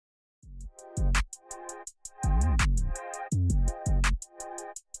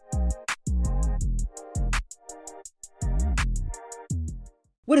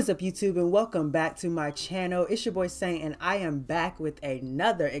What is up, YouTube, and welcome back to my channel. It's your boy Saint, and I am back with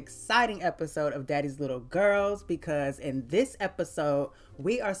another exciting episode of Daddy's Little Girls, because in this episode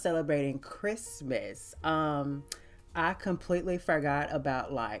we are celebrating Christmas. I completely forgot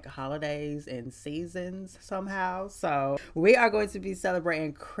about like holidays and seasons somehow, so we are going to be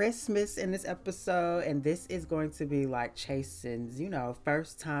celebrating Christmas in this episode, and this is going to be like Chasen's,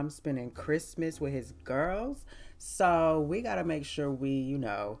 first time spending Christmas with his girls. So we gotta make sure we,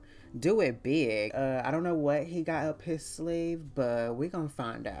 do it big. I don't know what he got up his sleeve, but we gonna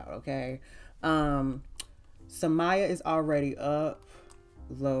find out, okay? Samaya is already up.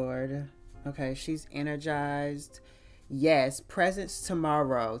 Lord. Okay, she's energized. Yes, presents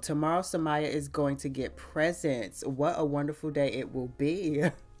tomorrow. Tomorrow Samaya is going to get presents. What a wonderful day it will be.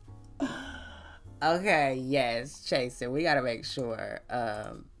 Okay, yes, Chasen, we gotta make sure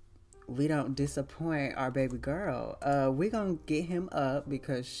we don't disappoint our baby girl. We're gonna get him up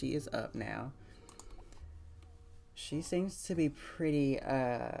because she is up now. She seems to be pretty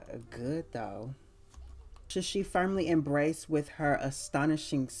good though. Should she firmly embrace with her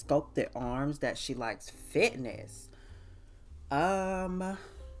astonishing sculpted arms that she likes fitness? Okay,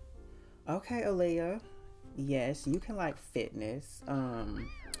 Aaliyah. Yes, you can like fitness.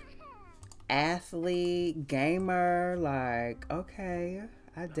 Athlete, gamer, like, okay.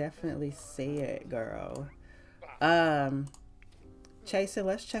 I definitely see it, girl. Chasen,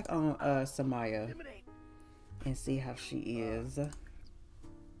 let's check on Samaya and see how she is.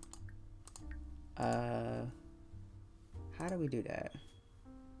 How do we do that?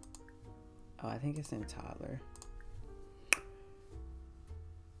 Oh, I think it's in toddler.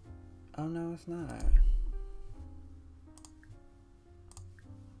 Oh no, it's not.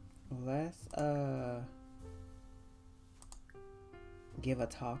 Let's give a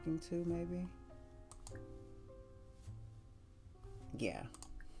talking to, maybe. Yeah.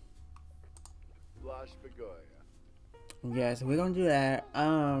 Yes, we're gonna do that.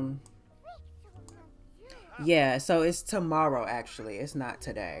 Yeah, so it's tomorrow actually. It's not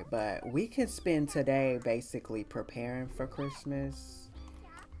today, but we can spend today basically preparing for Christmas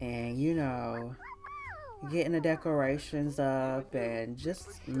and getting the decorations up and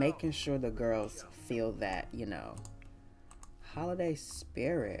just making sure the girls feel that, holiday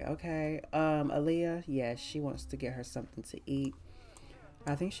spirit. Okay. Aaliyah, yes, she wants to get her something to eat.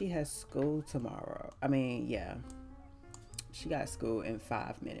 I think she has school tomorrow. I mean, yeah. She got school in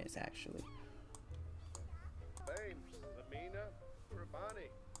 5 minutes, actually.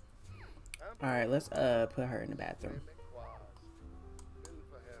 Alright, let's put her in the bathroom.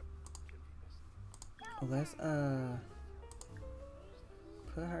 Let's put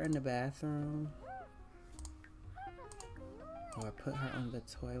her in the bathroom. Or put her on the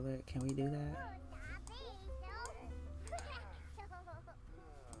toilet. Can we do that?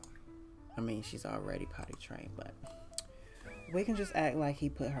 I mean, she's already potty trained, but we can just act like he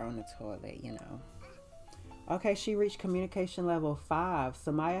put her on the toilet, Okay, she reached communication level 5.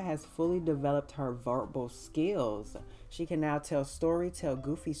 Samaya has fully developed her verbal skills. She can now tell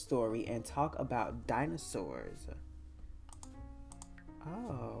goofy story, and talk about dinosaurs.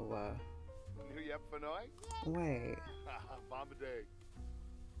 Oh. Wait.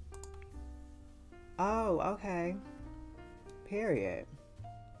 Oh, okay. Period.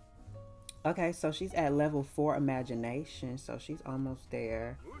 Okay, so she's at level 4 imagination, so she's almost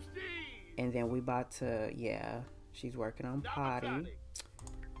there. And then we about to, yeah, she's working on potty.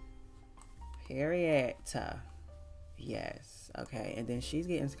 Period. Yes. Okay, and then she's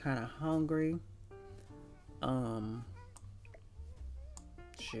getting kind of hungry.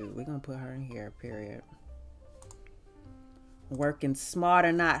 Shoot, we're gonna put her in here, period. Working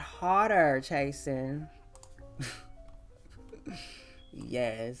smarter, not harder, Chasen.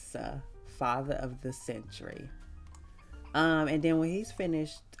 Yes, father of the century. And then when he's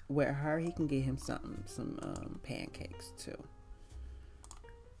finished with her, he can get him some pancakes too.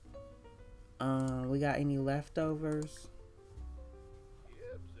 We got any leftovers?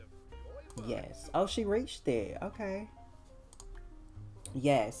 Yes. Oh, she reached it. Okay.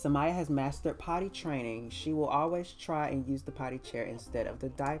 Yes, Samaya has mastered potty training. She will always try and use the potty chair instead of the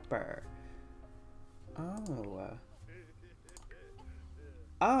diaper. Oh.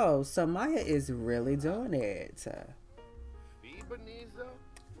 Oh, Samaya is really doing it.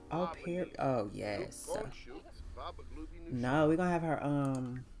 Oh, oh, yes. No, we're gonna have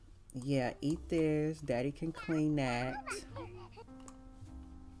her, yeah, eat this. Daddy can clean that.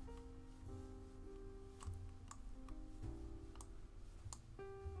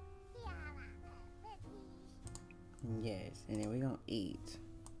 Yes, and then we're gonna eat.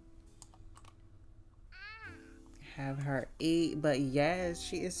 have her eat. But yes,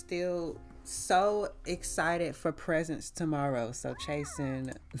 she is still so excited for presents tomorrow. So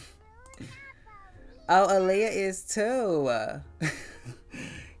Chasen. Oh, Aaliyah is too.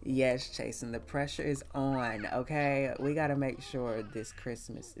 Yes, Chasen, the pressure is on. Okay, we got to make sure this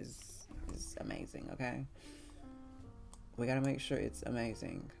Christmas is amazing. Okay, we got to make sure it's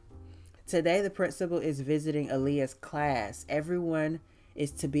amazing. Today, the principal is visiting Aaliyah's class. Everyone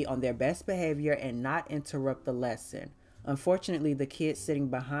is to be on their best behavior and not interrupt the lesson. Unfortunately, the kid sitting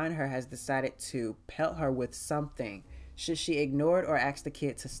behind her has decided to pelt her with something. Should she ignore it or ask the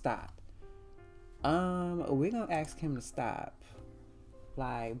kid to stop? We're gonna ask him to stop.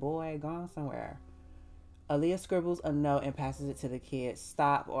 Like, boy, go on somewhere. Aaliyah scribbles a note and passes it to the kid.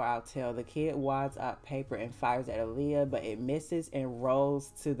 Stop or I'll tell. The kid wads up paper and fires at Aaliyah, but it misses and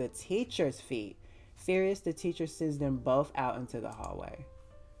rolls to the teacher's feet. Furious, the teacher sends them both out into the hallway.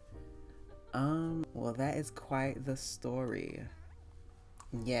 Well, that is quite the story.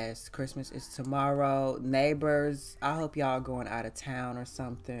 Yes, Christmas is tomorrow. Neighbors, I hope y'all going out of town or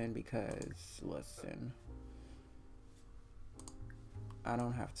something because, listen, I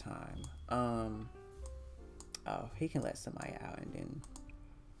don't have time. Oh, he can let somebody out and then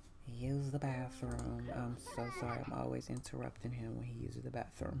use the bathroom. I'm so sorry. I'm always interrupting him when he uses the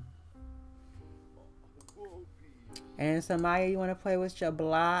bathroom. And Samaya, you want to play with your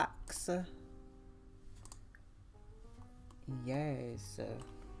blocks? Yes.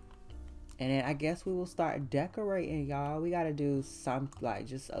 And then I guess we will start decorating, y'all. We got to do something, like,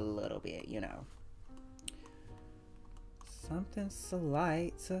 just a little bit, you know. Something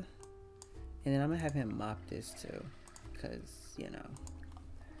slight. And then I'm going to have him mop this too. Because, you know,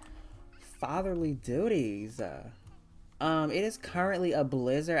 fatherly duties. It is currently a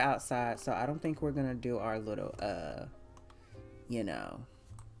blizzard outside. So I don't think we're going to do our little, you know,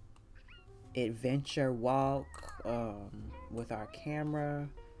 adventure walk with our camera.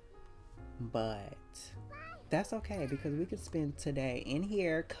 But that's okay. Because we can spend today in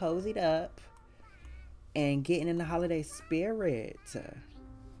here cozied up and getting in the holiday spirit.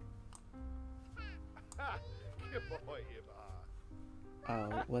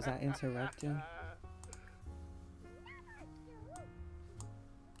 Oh, was I interrupting?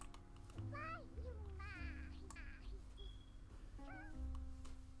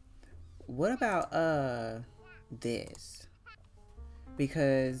 What about this?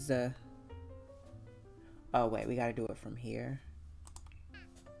 Because oh wait, we gotta do it from here.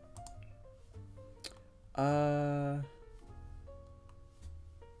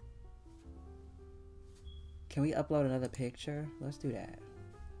 Can we upload another picture? Let's do that.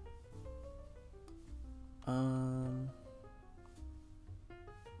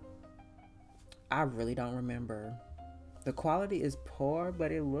 I really don't remember. The quality is poor,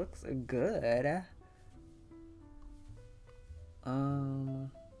 but it looks good.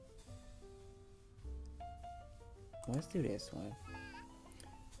 Let's do this one.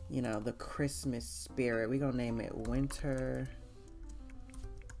 You know, the Christmas spirit. We're gonna name it Winter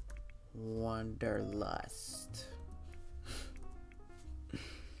Wanderlust.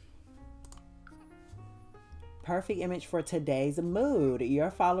 Perfect image for today's mood.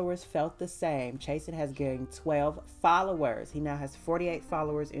 Your followers felt the same. Chasen has gained 12 followers. He now has 48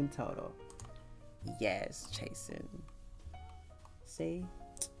 followers in total. Yes, Chasen. See?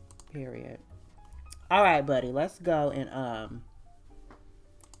 Period. All right, buddy. Let's go and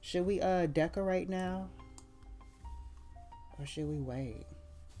should we decorate now? Or should we wait?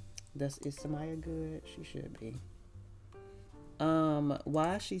 Is Samaya good? She should be.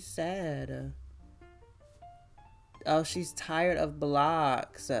 Why is she sad? Oh, she's tired of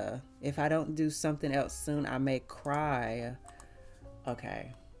blocks. If I don't do something else soon, I may cry.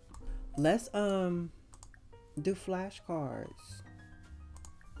 Okay. Let's do flashcards.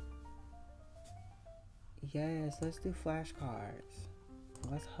 Yes, let's do flashcards.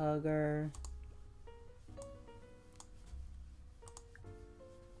 Let's hug her.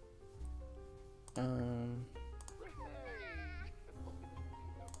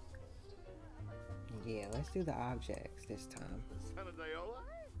 Yeah, let's do the objects this time.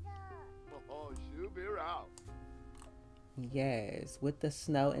 Yes, with the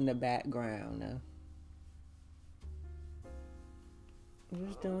snow in the background. We're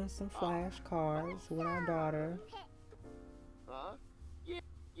just doing some flashcards with our daughter.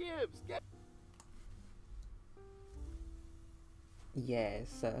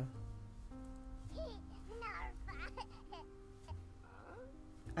 Yes.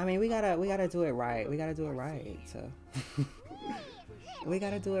 I mean, we gotta do it right. We gotta do it right. So we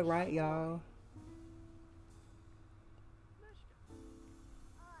gotta do it right, y'all.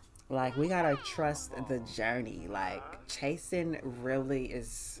 Like, we gotta trust the journey. Like, Chasen really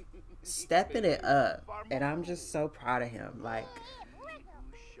is stepping it up. And I'm just so proud of him. Like,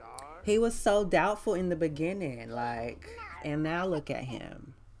 he was so doubtful in the beginning. Like, and now look at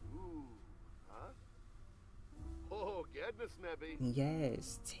him.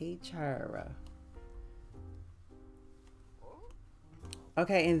 Yes, teach her.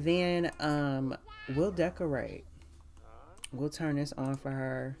 Okay, and then we'll decorate. We'll turn this on for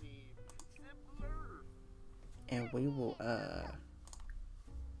her. And we will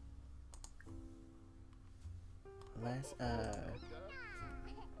let's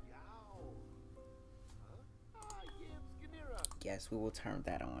yes, we will turn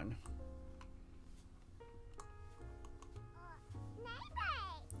that on.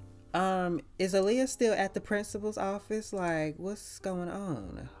 Is Aaliyah still at the principal's office? Like, what's going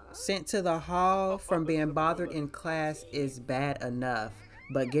on? Sent to the hall from being bothered in class is bad enough,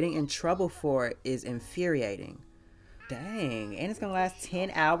 but getting in trouble for it is infuriating. Dang, and it's gonna last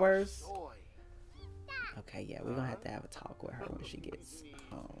 10 hours? Okay, yeah, we're gonna have to have a talk with her when she gets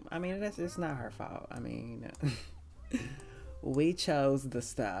home. I mean, it's not her fault. I mean, we chose the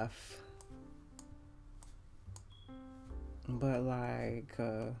stuff. But like,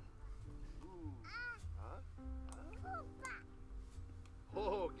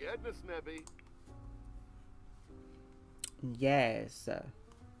 oh, goodness, Nebby. Yes.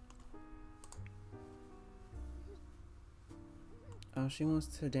 Oh, she wants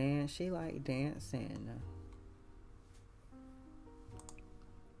to dance. She like dancing.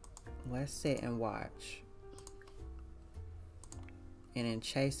 Let's sit and watch. And then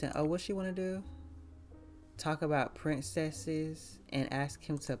Chasen. Oh, what she want to do? Talk about princesses and ask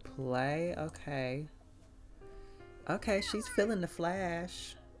him to play. Okay. Okay, she's feeling the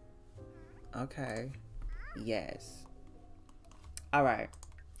flash. Okay. Yes. All right.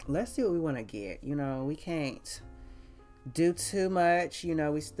 Let's see what we want to get. You know, we can't do too much. You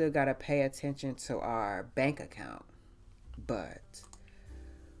know, we still got to pay attention to our bank account. But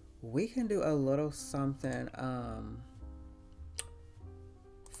we can do a little something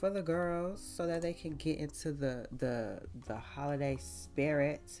for the girls so that they can get into the holiday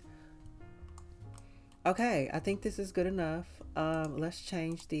spirit. Okay, I think this is good enough. Let's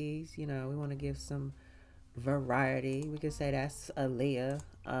change these. You know, we want to give some variety. We could say that's Aaliyah.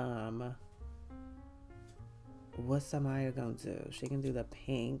 What's Amaya gonna do? She can do the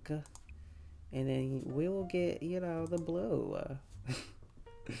pink, and then we will get, you know, the blue.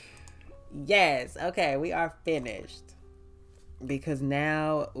 Yes. Okay, we are finished because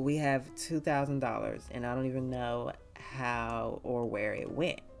now we have $2,000, and I don't even know how or where it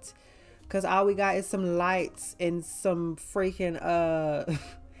went. Cause all we got is some lights and some freaking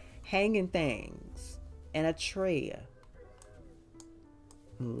hanging things and a tree.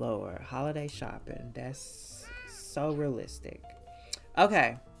 Lord, holiday shopping. That's so realistic.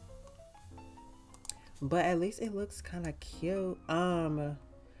 Okay. But at least it looks kind of cute. Can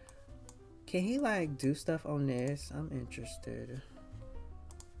he like do stuff on this? I'm interested.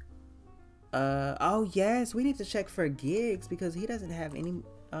 Oh yes, we need to check for gigs because he doesn't have any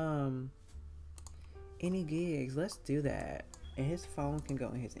gigs. Let's do that. And his phone can go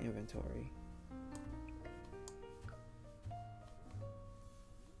in his inventory.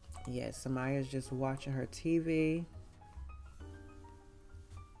 Yes, Samaya's just watching her TV.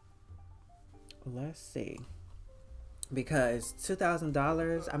 Let's see. Because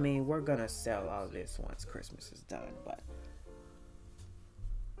 $2,000, I mean, we're gonna sell all this once Christmas is done, but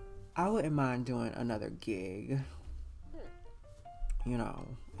I wouldn't mind doing another gig. You know,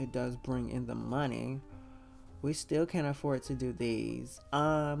 it does bring in the money. We still can't afford to do these.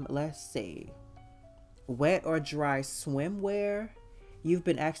 Let's see. Wet or dry swimwear. You've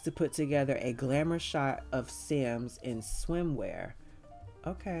been asked to put together a glamour shot of Sims in swimwear.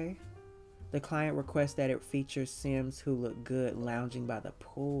 Okay. The client requests that it features Sims who look good lounging by the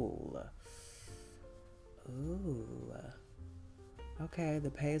pool. Ooh. Okay,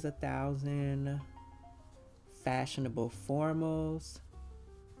 the pay is $1,000. Fashionable formals.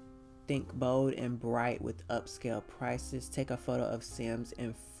 Think bold and bright with upscale prices. Take a photo of Sims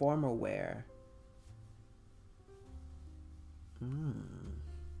in formal wear.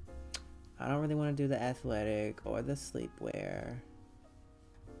 I don't really want to do the athletic or the sleepwear.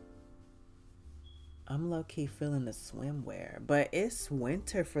 I'm low-key feeling the swimwear, but it's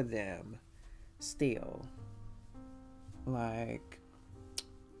winter for them still. Like,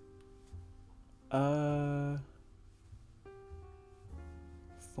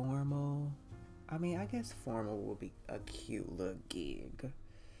 formal. I mean, I guess formal will be a cute little gig.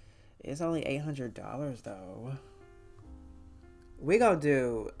 It's only $800 though. We gonna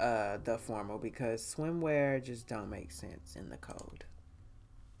do the formal because swimwear just don't make sense in the code.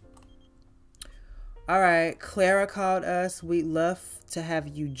 All right, Clara called us. We'd love to have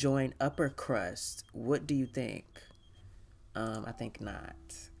you join Upper Crust. What do you think? I think not,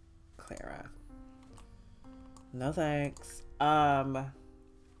 Clara. No thanks. All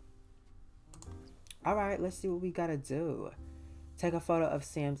right, let's see what we gotta do. Take a photo of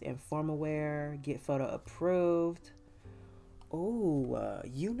Sam's informal wear. Get photo approved. Oh,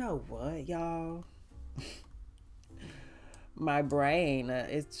 you know what, y'all? My brain,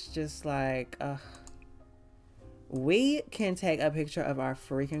 it's just like, we can take a picture of our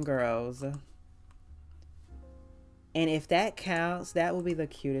freaking girls. And if that counts, that would be the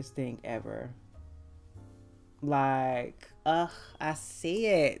cutest thing ever. Like, I see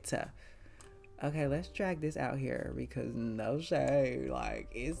it. Okay, let's drag this out here because no shade.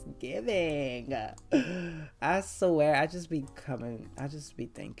 Like, it's giving. I swear, I just be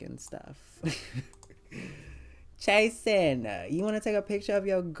thinking stuff. Chasen, you want to take a picture of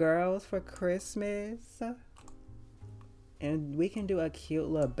your girls for Christmas? And we can do a cute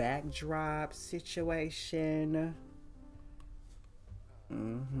little backdrop situation.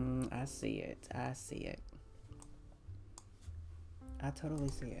 I see it. I see it. I totally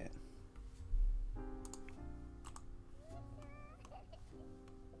see it.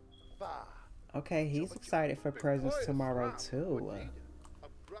 Okay, he's excited for presents tomorrow too.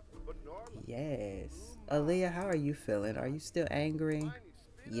 Yes. Aaliyah, how are you feeling? Are you still angry?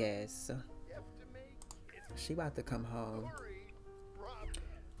 Yes. She about to come home.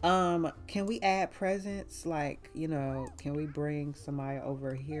 Can we add presents? Like, you know, can we bring somebody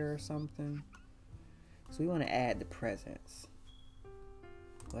over here or something? So we want to add the presents.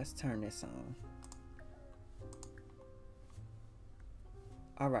 Let's turn this on.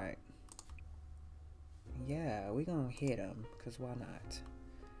 All right. Yeah, we gonna hit them, because why not?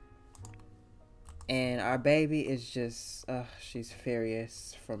 And our baby is just, she's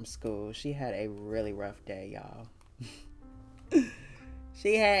furious from school. She had a really rough day, y'all.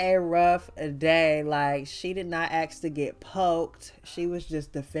 She had a rough day. Like, she did not ask to get poked. She was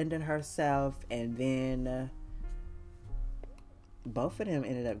just defending herself. And then both of them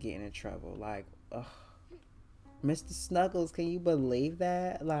ended up getting in trouble. Like, ugh. Mr. Snuggles, can you believe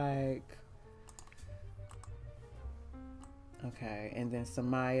that? Like, okay. And then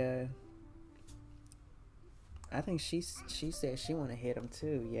Samaya, I think she said she want to hit him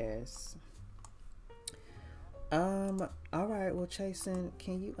too. Yes. All right. Well, Chasen,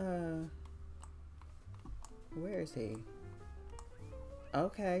 can you where is he?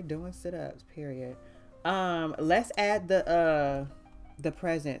 Okay, doing sit-ups. Period. Let's add the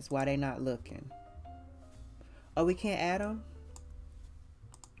presents while they not looking. Oh, we can't add them?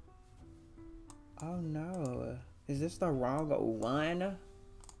 Oh no. Is this the wrong one?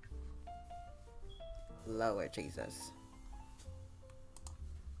 Lord Jesus.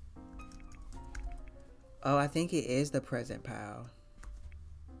 Oh, I think it is the present pile.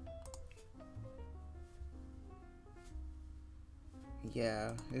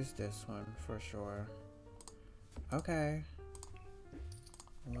 Yeah, it's this one for sure. Okay.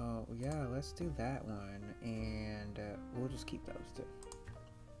 Well, yeah, let's do that one. And we'll just keep those two.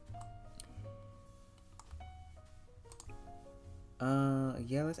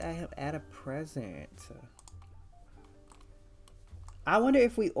 Yeah, let's add a present. I wonder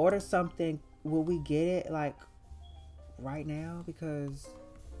if we order something, will we get it like right now? Because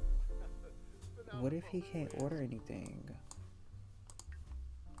what if he can't order anything?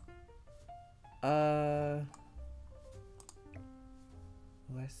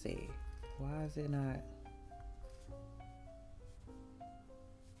 Let's see. Why is it not?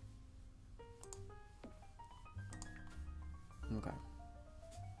 Okay.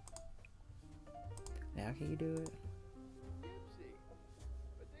 Now can you do it?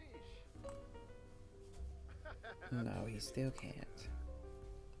 No, he still can't.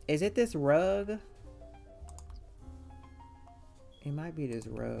 Is it this rug? It might be this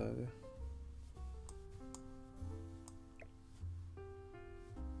rug.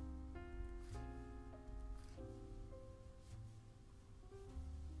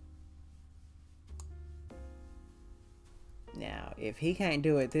 Now, if he can't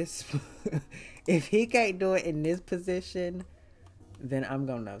do it this, if he can't do it in this position, then I'm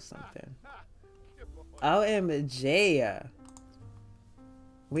gonna know something. OMG.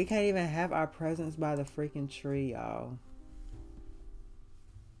 We can't even have our presents by the freaking tree, y'all.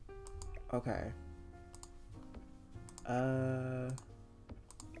 Okay. I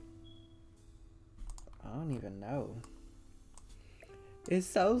don't even know. It's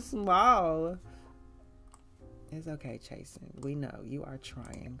so small. It's okay, Chasen. We know you are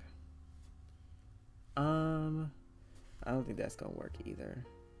trying. I don't think that's gonna work either.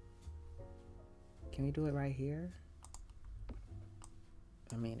 Can we do it right here?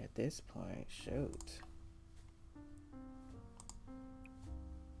 I mean, at this point, shoot.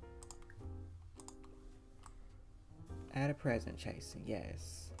 Add a present, Chasen.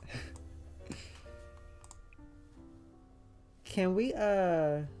 Yes. Can we,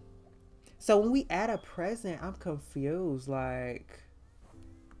 so when we add a present, I'm confused. Like,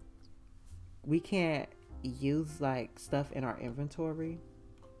 we can't use like stuff in our inventory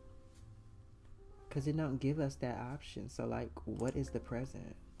because it don't give us that option. So like, what is the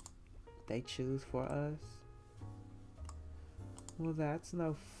present they choose for us? Well, that's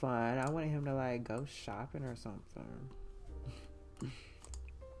no fun. I wanted him to like go shopping or something.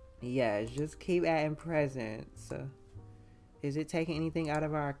 Yeah, just keep adding presents. Is it taking anything out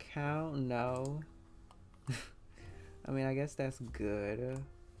of our account? No. I mean, I guess that's good.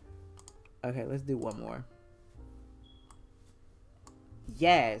 Okay, let's do one more.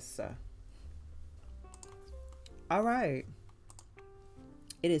 Yes. All right.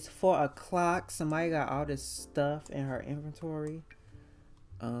 It is 4 o'clock. Somebody got all this stuff in her inventory.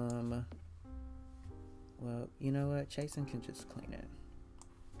 Well, you know what? Chasen can just clean it.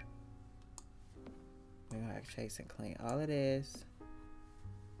 We're gonna have Chasen clean all of this.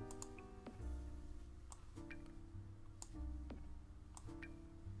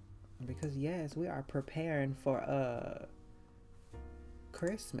 Because yes, we are preparing for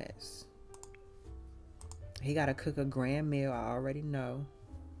Christmas. He gotta cook a grand meal, I already know.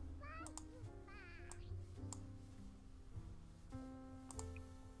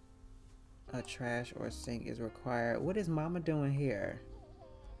 A trash or sink is required. What is mama doing here?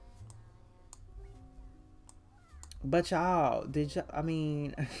 But y'all, did y'all, I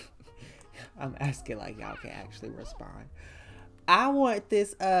mean, I'm asking like y'all can actually respond. I want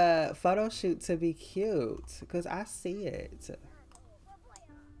this photo shoot to be cute because I see it.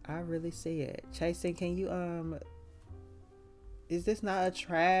 I really see it. Chasen, can you is this not a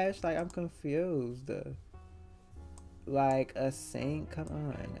trash? Like, I'm confused. Like a sink? Come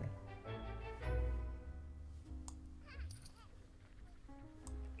on.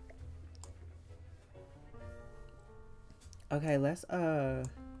 Okay, let's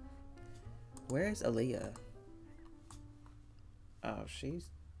where's Aaliyah? Oh, she's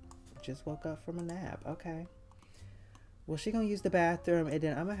just woke up from a nap. Okay. Well, she gonna use the bathroom and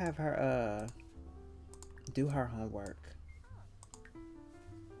then I'm gonna have her do her homework.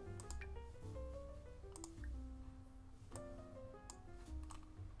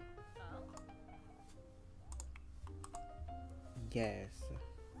 Yes.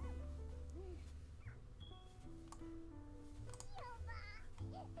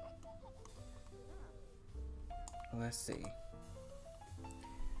 Let's see.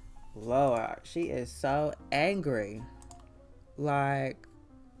 Lord, she is so angry. Like,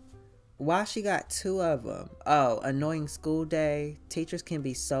 why she got 2 of them? Oh, annoying school day. Teachers can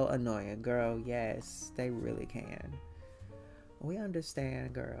be so annoying, girl. Yes, they really can. We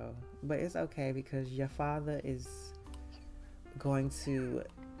understand, girl. But it's okay because your father is going to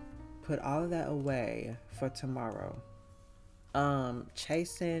put all of that away for tomorrow.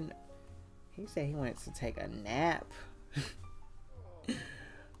 Chasen, he said he wanted to take a nap.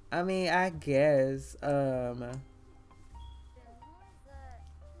 I mean, I guess, we're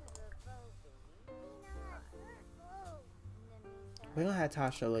gonna have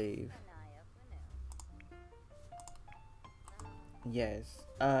Tasha leave. Yes.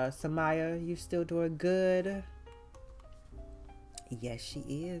 Samaya, you still doing good? Yes, she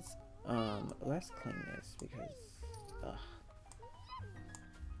is. Let's clean this because, ugh.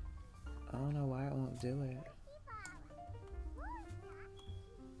 I don't know why it won't do it.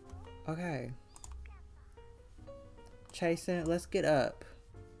 Okay. Chasen, let's get up.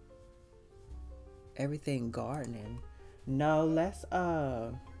 Everything gardening. No, let's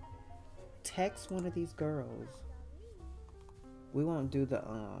text one of these girls. We won't do the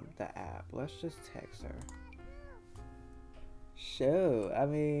app. Let's just text her. Shoot, I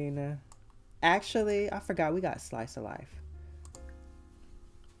mean, actually, I forgot we got Slice of Life.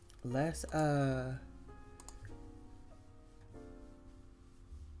 Let's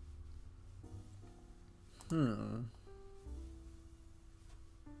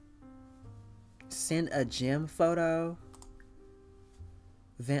send a gym photo.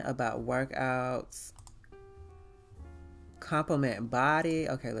 Vent about workouts. Compliment body.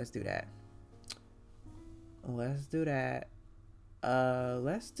 Okay, let's do that. Let's do that.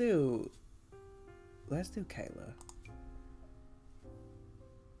 Let's do Kayla.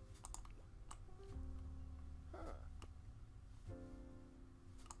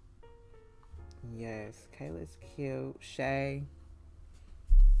 Yes, Kayla's cute. Shay.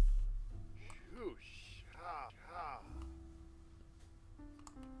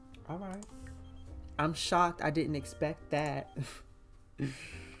 All right. I'm shocked. I didn't expect that.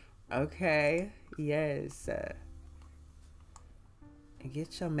 Okay. Yes.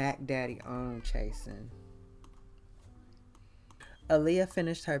 Get your Mac Daddy on, Chasen. Aaliyah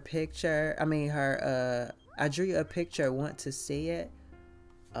finished her picture. I mean, her, I drew you a picture. Want to see it?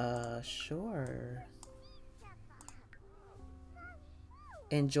 Sure.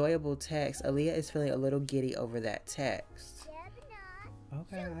 Enjoyable text. Aaliyah is feeling a little giddy over that text.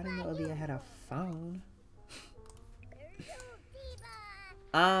 Okay, I didn't know Aaliyah had a phone.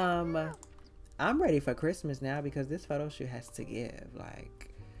 I'm ready for Christmas now because this photo shoot has to give.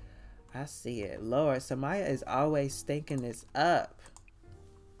 Like, I see it. Lord, Samaya is always stinking this up.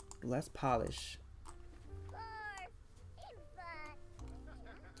 Let's polish.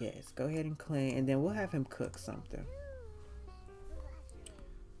 Yes, go ahead and clean, and then we'll have him cook something.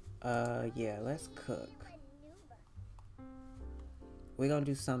 Yeah, let's cook. We're gonna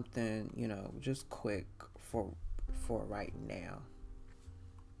do something, you know, just quick for right now.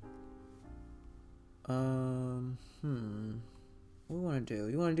 What we wanna do?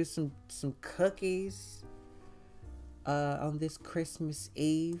 You wanna do some cookies on this Christmas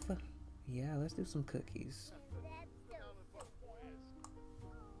Eve? Yeah, let's do some cookies.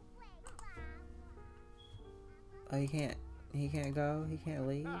 Oh, he can't go? He can't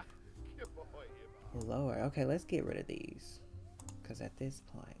leave? Lord, okay, let's get rid of these. Because at this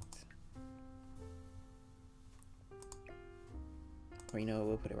point, or you know what,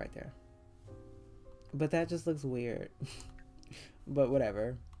 we'll put it right there. But that just looks weird. But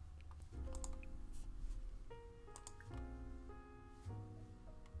whatever.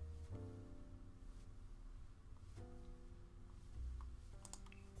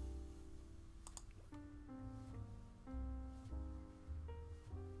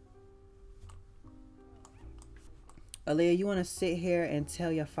 Aaliyah, you want to sit here and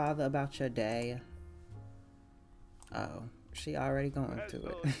tell your father about your day? Oh, she already going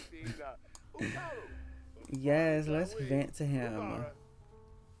to it. Yes, let's vent to him.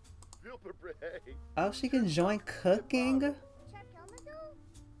 Oh, she can join cooking?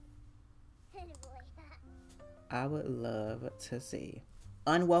 I would love to see.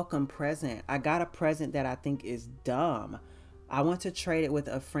 Unwelcome present. I got a present that I think is dumb. I want to trade it with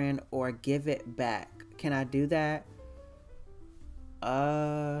a friend or give it back. Can I do that?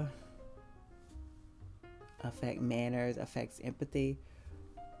 Affect manners, affects empathy.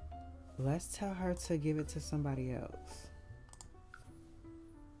 Let's tell her to give it to somebody else.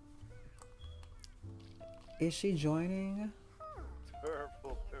 Is she joining?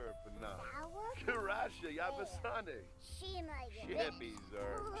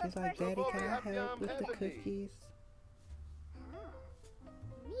 She's like, Daddy, can I help with the cookies?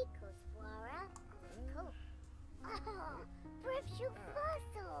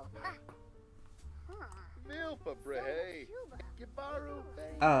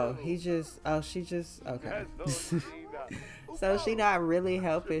 Oh, she just, okay. So she not really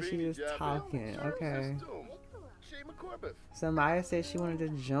helping, she just talking, okay. So Maya said she wanted to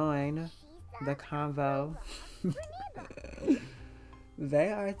join the convo.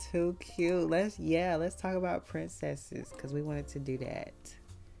 They are too cute. Let's talk about princesses, because we wanted to do that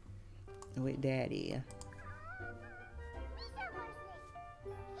with Daddy.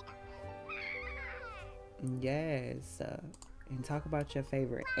 Yes, and talk about your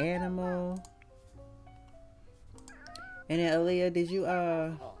favorite animal. And then Aaliyah, did you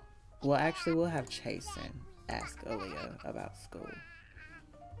well, actually we'll have Chasen ask Aaliyah about school.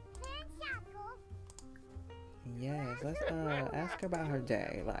 Yes, let's ask her about her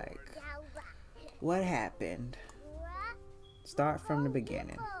day. Like, what happened? Start from the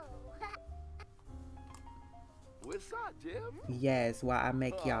beginning. Yes, while I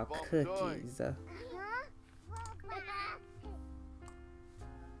make y'all cookies.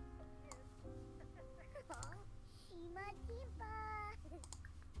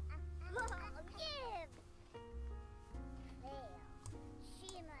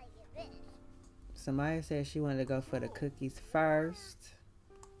 Samaya said she wanted to go for the cookies first.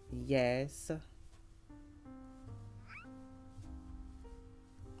 Yes.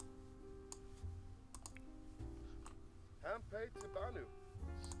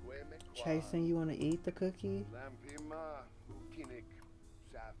 Chasen, you want to eat the cookie?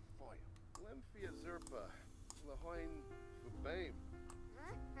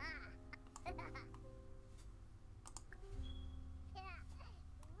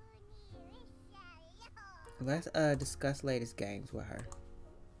 Let's discuss latest games with her.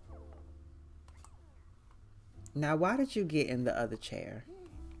 Now, why did you get in the other chair?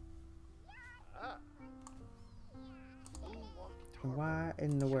 Why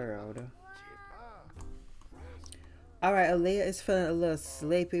in the world? Alright, Aaliyah is feeling a little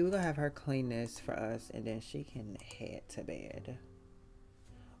sleepy. We're going to have her clean this for us, and then she can head to bed.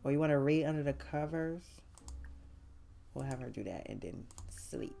 Or you want to read under the covers? We'll have her do that and then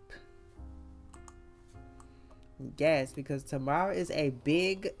sleep. Yes, because tomorrow is a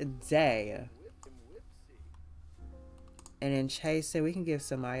big day. And then Chasen, we can give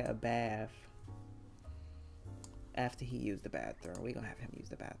Samaya a bath after he used the bathroom. We're going to have him use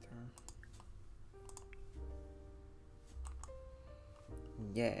the bathroom.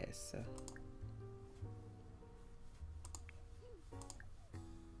 Yes.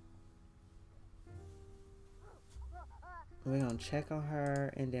 We're going to check on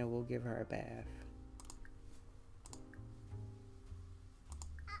her and then we'll give her a bath.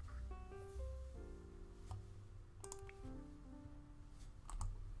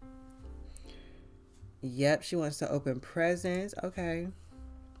 Yep, she wants to open presents. Okay.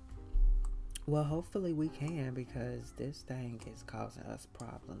 Well, hopefully we can, because this thing is causing us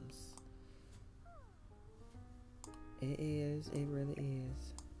problems. It is. It really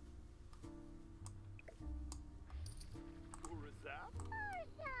is.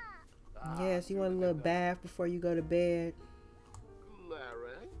 Yes, you want a little bath before you go to bed?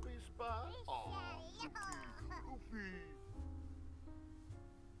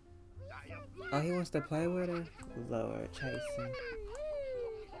 Oh, he wants to play with her? Lord, Chasen.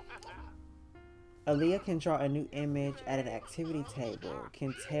 Aaliyah can draw a new image at an activity table,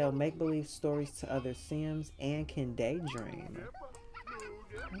 can tell make-believe stories to other Sims, and can daydream.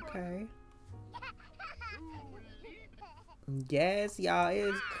 Okay. Yes, y'all,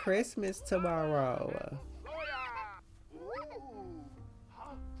 it's Christmas tomorrow.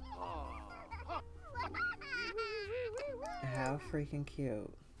 How freaking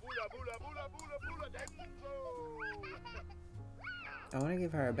cute. I want to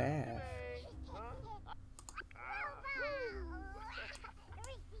give her a bath.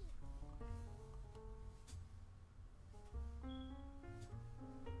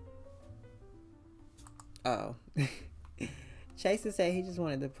 Oh. Chasen said he just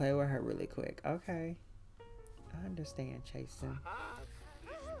wanted to play with her really quick. Okay. I understand, Chasen.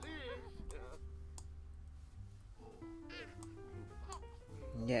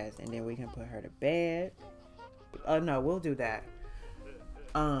 Yes, and then we can put her to bed. Oh no, we'll do that.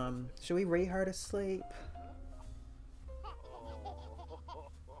 Should we read her to sleep?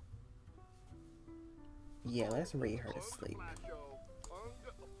 Yeah, let's read her to sleep.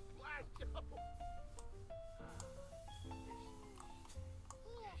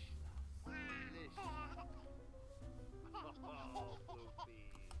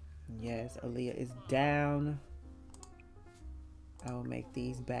 Yes, Aaliyah is down. I will make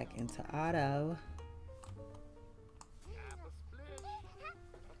these back into auto.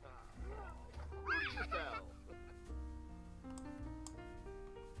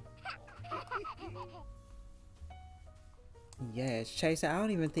 Yes, Chasen, I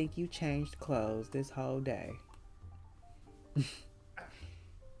don't even think you changed clothes this whole day.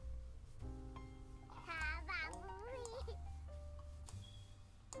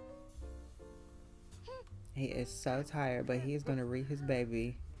 He is so tired, but he is going to read his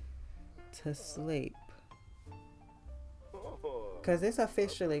baby to sleep. Because it's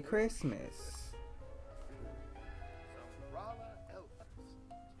officially Christmas.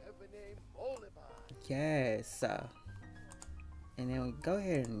 Yes. And then we go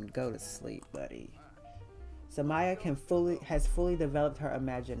ahead and go to sleep, buddy. Samaya has fully developed her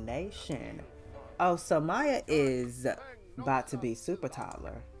imagination. Oh, Samaya is about to be super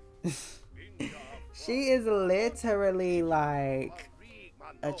toddler. She is literally like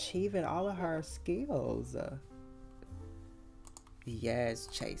achieving all of her skills. Yes,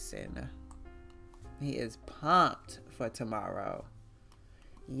 Chasen. He is pumped for tomorrow.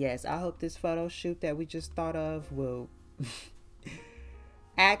 Yes, I hope this photo shoot that we just thought of will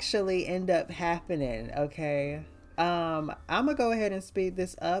actually end up happening, okay? I'm gonna go ahead and speed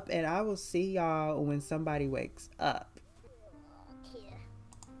this up, and I will see y'all when somebody wakes up.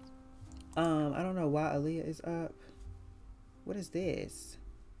 I don't know why Aaliyah is up. What is this?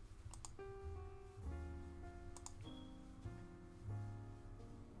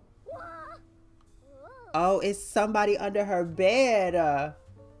 Oh, it's somebody under her bed.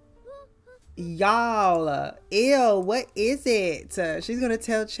 Y'all, ew, what is it? She's gonna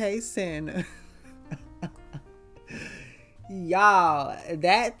tell Chasen. Y'all,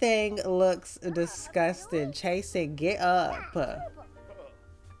 that thing looks disgusting. Chasen, get up.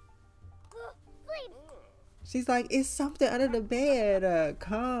 She's like, it's something under the bed.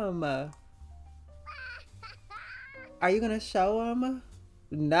 Come. Are you gonna show him?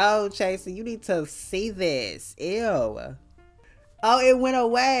 No, Chasen, you need to see this. Ew. Oh, it went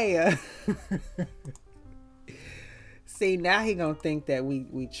away. See, now he gonna think that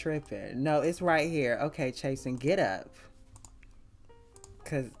we tripping. No, it's right here. Okay, Chasen, get up.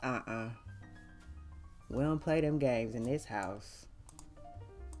 Cause we don't play them games in this house.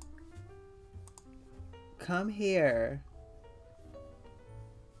 Come here.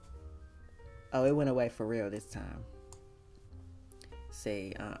 Oh, it went away for real this time.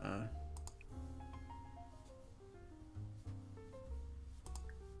 See,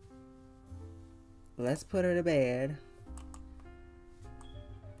 Let's put her to bed.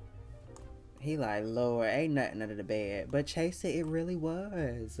 He like, Lord, ain't nothing under the bed. But Chase said it really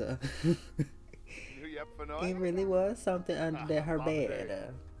was. It really was something under her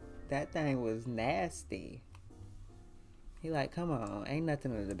bed. That thing was nasty. He like, come on, ain't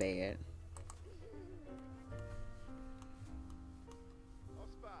nothing under the bed.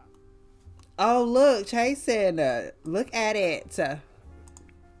 Oh, look, Chasen, look at it.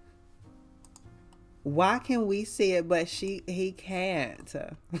 Why can we see it, but he can't?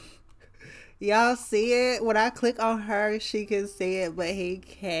 Y'all see it? When I click on her, she can see it, but he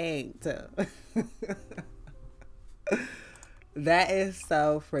can't. That is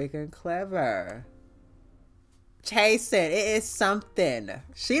so freaking clever. Chasen, it is something.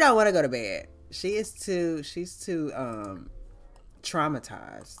 She don't want to go to bed. She's too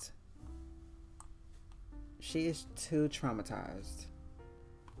traumatized. She is too traumatized.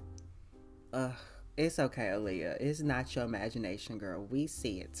 Ugh, it's okay, Aaliyah. It's not your imagination, girl. We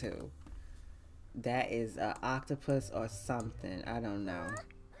see it too. That is an octopus or something. I don't know.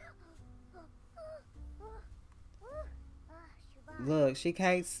 Look, she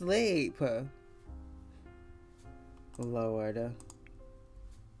can't sleep. Lord.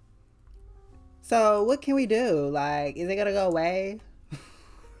 So, what can we do? Like, is it gonna go away?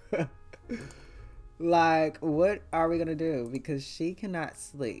 Like, what are we gonna do? Because she cannot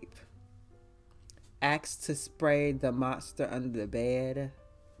sleep. Ask to spray the monster under the bed.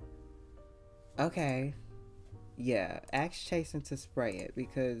 Okay. Yeah, ask Chasen to spray it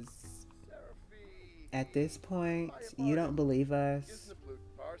because at this point, you don't believe us,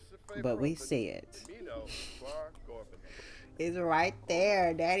 but we see it. It's right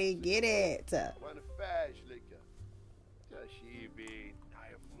there, Daddy, get it.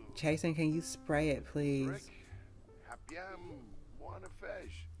 Chasen, can you spray it, please?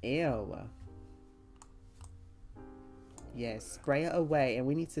 Ew. Yes, spray it away, and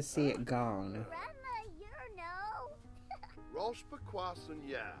we need to see it gone.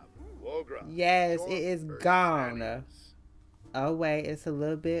 Yes, it is gone. Oh wait, it's a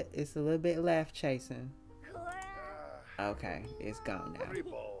little bit left, Chasen. Okay, it's gone now.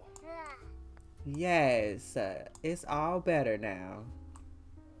 Yes, it's all better now.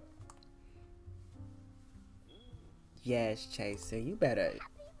 Yes, Chasen, you better.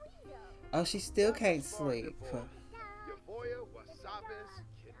 Oh, she still can't sleep.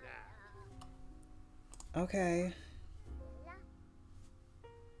 Okay.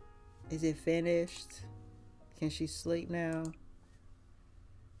 Is it finished? Can she sleep now?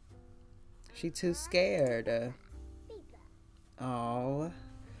 She too scared. Oh.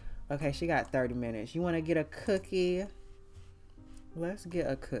 Okay, she got 30 minutes. You want to get a cookie? Let's get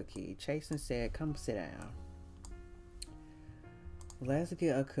a cookie. Chasen said, come sit down. Let's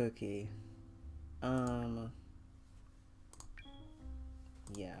get a cookie.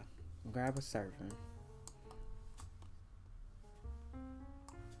 Yeah. Grab a serving.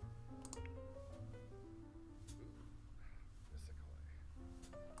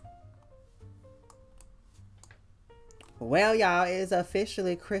 Well, y'all, it is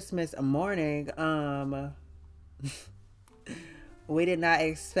officially Christmas morning. We did not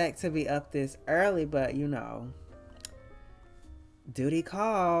expect to be up this early, but you know, duty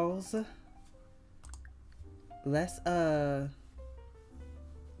calls. Let's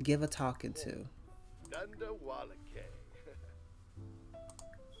give a talking to.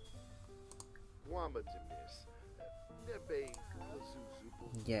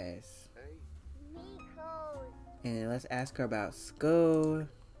 Yes. And let's ask her about school.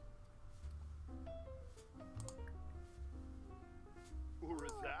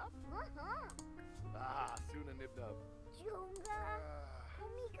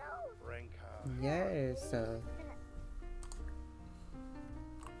 Yes.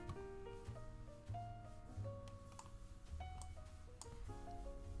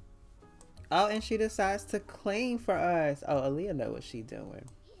 Oh, and she decides to clean for us. Oh, Aaliyah know what she's doing.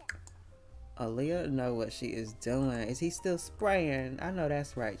 Aaliyah know what she is doing. Is he still spraying? I know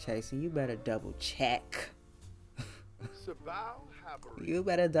that's right, Chasen. You better double check. You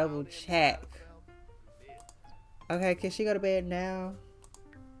better double check. Okay, can she go to bed now?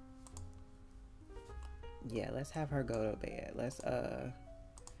 Yeah, let's have her go to bed. Let's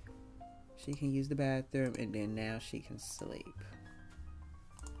she can use the bathroom and then now she can sleep.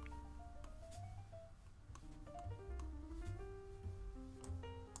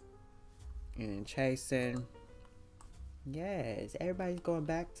 And Chasen. Yes, everybody's going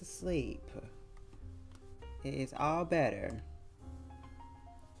back to sleep. It is all better.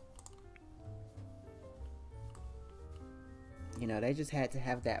 You know, they just had to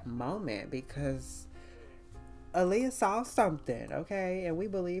have that moment because Aaliyah saw something, okay? And we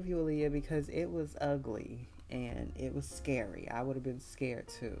believe you, Aaliyah, because it was ugly and it was scary. I would have been scared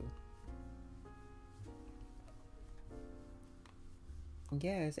too.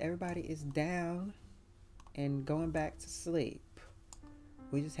 Yes, everybody is down and going back to sleep.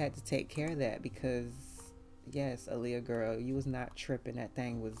 We just had to take care of that because, yes, Aaliyah girl, you was not tripping. That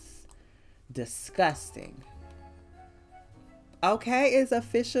thing was disgusting. Okay, it's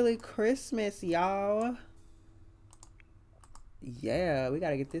officially Christmas, y'all. Yeah, we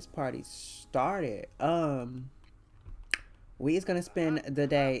gotta get this party started. We is gonna spend the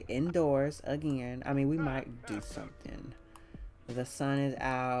day indoors again. I mean, we might do something. The sun is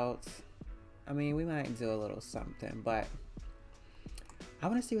out. I mean, we might do a little something, but I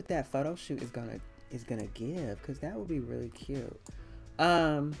want to see what that photo shoot is gonna give, because that would be really cute.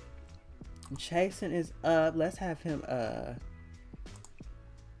 Chasen is up. Let's have him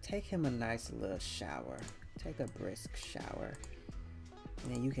take him a nice little shower. Take a brisk shower.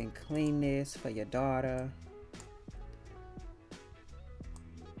 And then you can clean this for your daughter.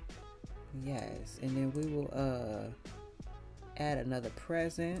 Yes, and then we will add another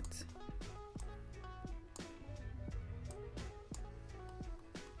present.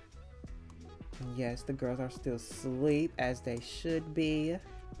 Yes, the girls are still asleep as they should be.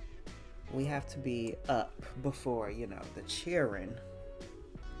 We have to be up before, you know, the cheering.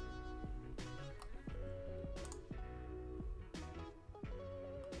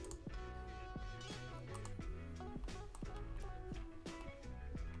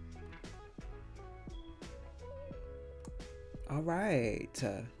 All right,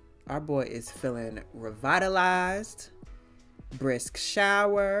 our boy is feeling revitalized. Brisk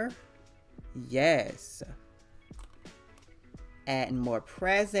shower. Yes. Adding more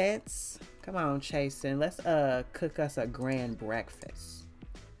presents. Come on, Chasen. Let's cook us a grand breakfast.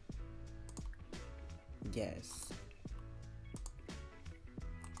 Yes.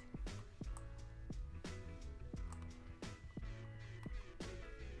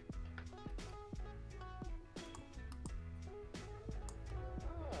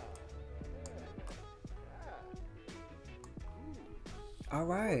 All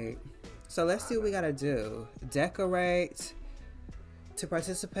right, so let's see what we gotta do. Decorate. To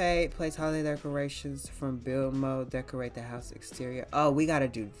participate, place holiday decorations from build mode. Decorate the house exterior. Oh, we gotta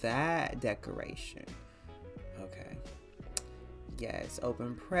do that decoration. Okay. Yes,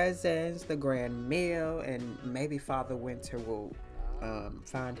 open presents, the grand meal, and maybe Father Winter will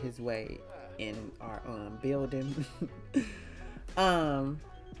find his way in our building.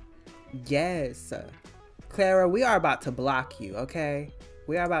 Yes. Clara, we are about to block you, okay?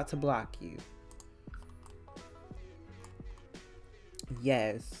 We are about to block you.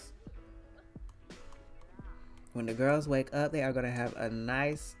 Yes. When the girls wake up, they are going to have a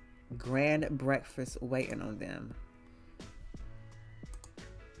nice grand breakfast waiting on them.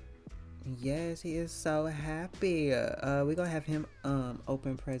 Yes, he is so happy. We're going to have him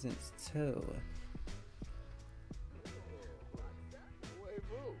open presents too.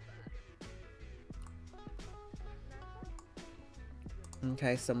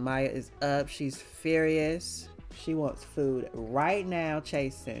 Okay, so Maya is up. She's furious. She wants food right now,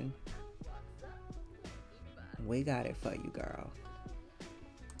 Chasen. We got it for you, girl.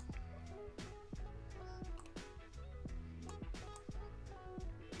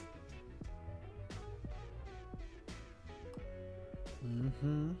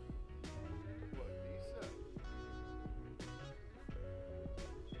 Mm-hmm.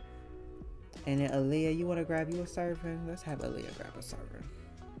 And then Aaliyah, you want to grab you a serving? Let's have Aaliyah grab a serving.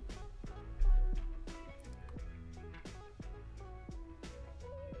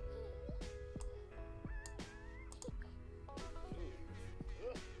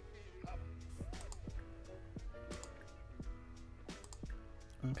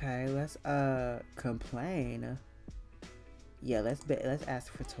 Okay, let's complain. Yeah, let's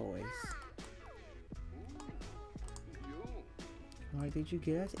ask for toys. Like, did you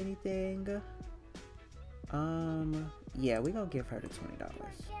get us anything? Yeah, we gonna give her the $20.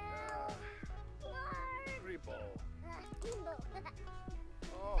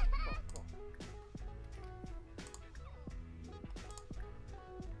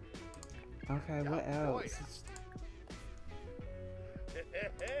 Okay, what else?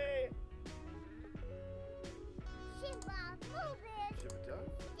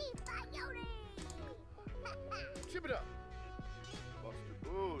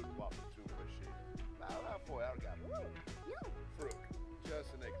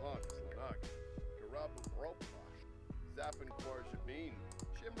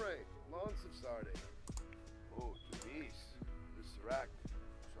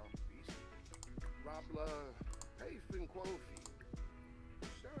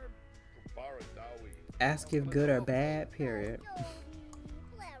 Ask if good or bad, period.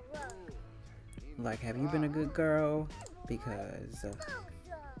 Like, have you been a good girl? Because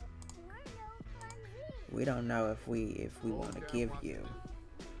we don't know if we want to give you.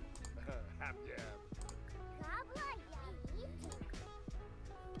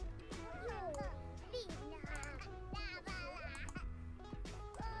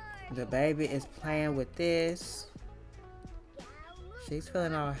 The baby is playing with this. She's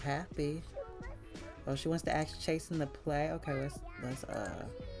feeling all happy. Oh, she wants to ask Chasen to play. Okay, let's play.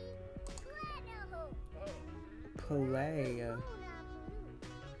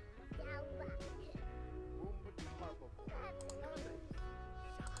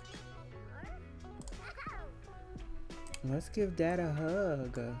 Let's give Dad a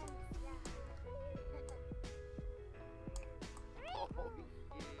hug.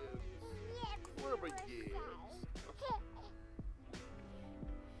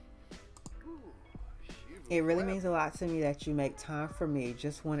 It really means a lot to me that you make time for me.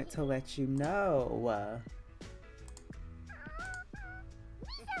 Just wanted to let you know.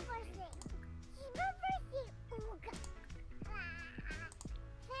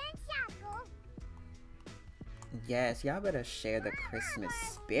 Yes, y'all better share the Christmas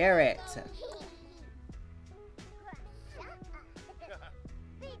spirit.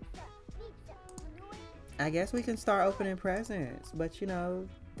 I guess we can start opening presents, but you know,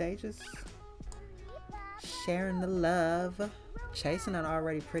 they just sharing the love. Chasen had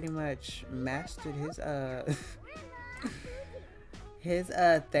already pretty much mastered his his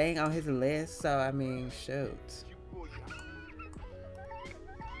thing on his list, so I mean, shoot.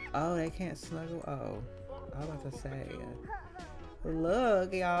 Oh, they can't snuggle. Oh, I was about to say,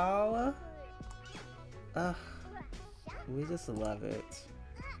 look, y'all. We just love it.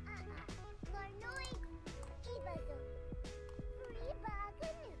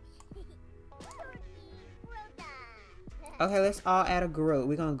 Okay, let's all add a group.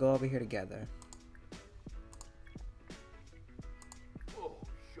 We're gonna go over here together.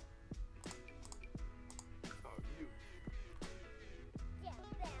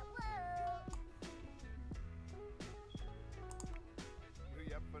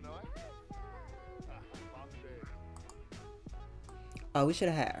 Oh, we should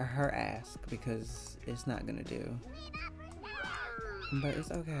have had her ask because it's not gonna do. But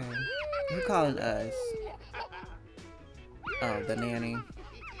it's okay. You're calling us. Oh, the nanny.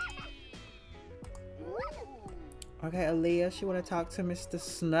 Okay, Aaliyah, she want to talk to Mr.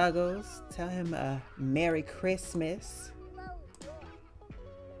 Snuggles. Tell him a Merry Christmas.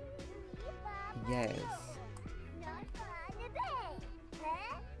 Yes.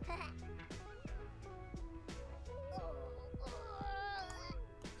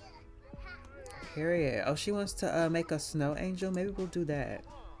 Period. Oh, she wants to make a snow angel. Maybe we'll do that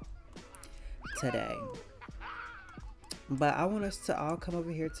today. But I want us to all come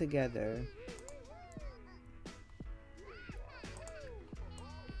over here together.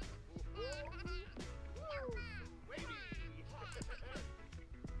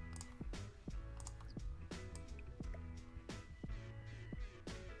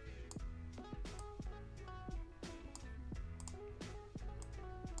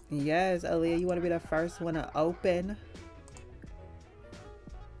 Yes, Aaliyah, you want to be the first one to open?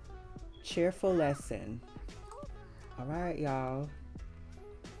 Cheerful lesson. All right, y'all.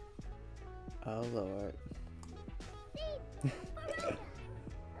 Oh, Lord.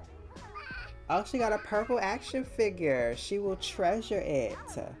 Oh, she got a purple action figure. She will treasure it.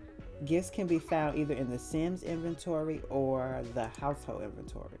 Gifts can be found either in the Sims inventory or the household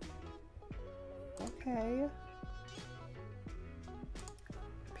inventory. Okay.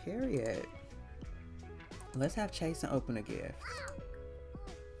 Period. Let's have Chasen open a gift.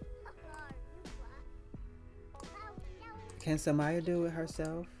 Can Samaya do it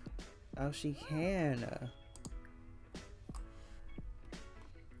herself? Oh, she can.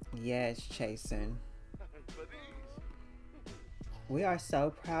 Yes, Chasen. We are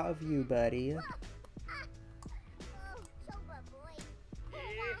so proud of you, buddy.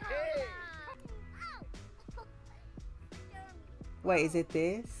 Wait, is it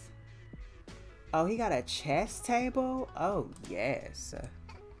this? Oh, he got a chess table? Oh, yes.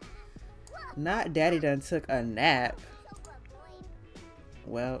 Not daddy done took a nap.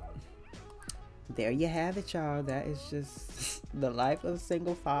 Well, there you have it, y'all. That is just the life of a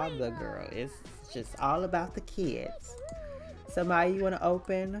single father, girl. It's just all about the kids. Somebody you want to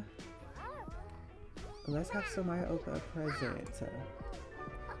open? Let's have somebody open a present.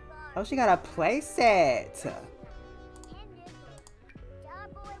 Oh, she got a play set.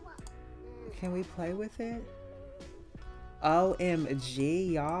 Can we play with it?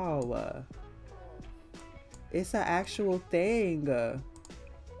 OMG, y'all. It's an actual thing.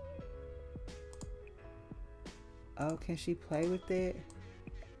 Oh, can she play with it?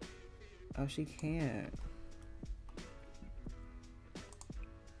 Oh, she can't.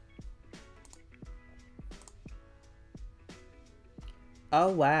 Oh,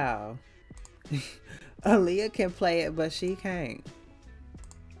 wow. Aaliyah can play it, but she can't.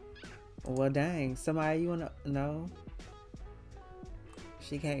 Well, dang. Somebody you wanna know?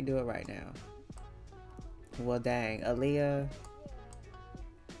 She can't do it right now. Well, dang. Aaliyah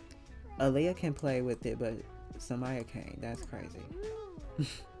can play with it, but Samaya can't. That's crazy.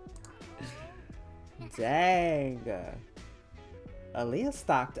 Dang. Aaliyah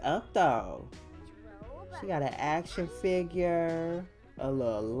stocked up, though. She got an action figure, a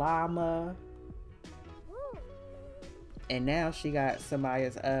little llama. And now she got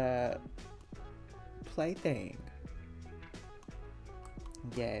Samaya's plaything.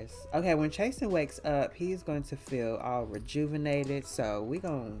 Yes. Okay, when Chasen wakes up, he's going to feel all rejuvenated. So we're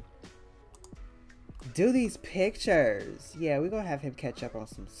going to do these pictures. Yeah, we're going to have him catch up on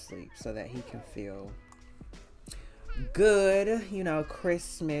some sleep so that he can feel good. You know,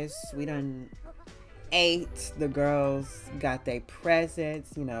 Christmas. We done ate. The girls got their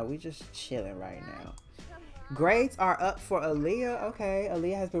presents. You know, we just chilling right now. Grades are up for Aaliyah. Okay,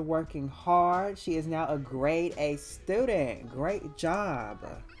 Aaliyah has been working hard. She is now a grade A student. Great job.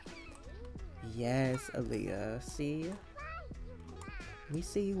 Yes, Aaliyah. See? We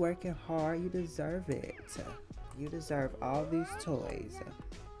see you working hard. You deserve it. You deserve all these toys.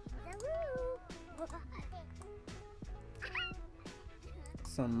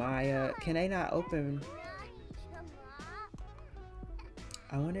 So Maya, can they not open?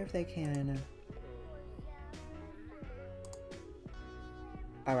 I wonder if they can.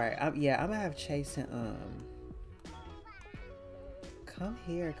 All right, yeah, I'm gonna have Chasen come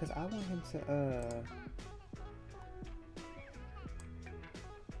here because I want him to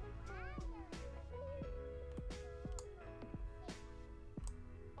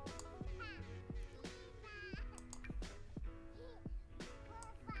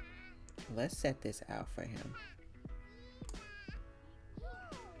let's set this out for him.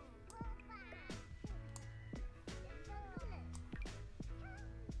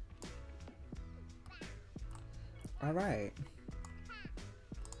 All right.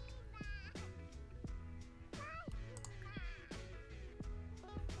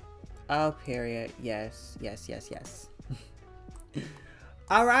 Oh, period. Yes, yes, yes, yes.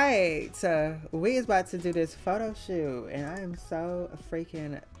 All right. We is about to do this photo shoot, and I am so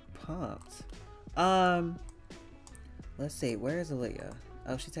freaking pumped. Let's see. Where is Aaliyah?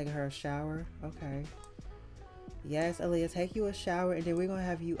 Oh, she's taking her a shower. Okay. Yes, Aaliyah, take you a shower, and then we're gonna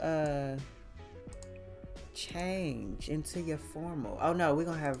have you change into your formal. Oh no, we're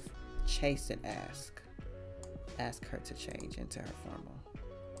gonna have Chasen ask her to change into her formal.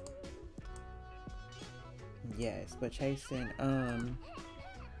 Yes, but Chasen,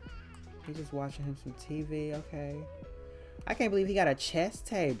 he's just watching him some TV. Okay, I can't believe he got a chess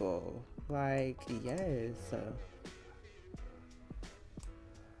table. Like, yes.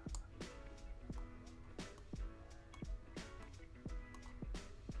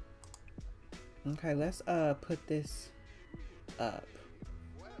 Okay, let's put this up.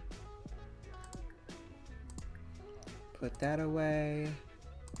 Put that away.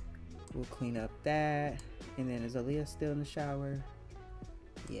 We'll clean up that. And then is Aaliyah still in the shower?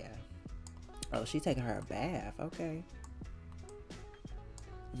 Yeah. Oh, she's taking her a bath. Okay.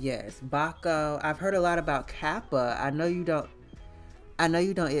 Yes, Baco. I've heard a lot about Kappa. I know you don't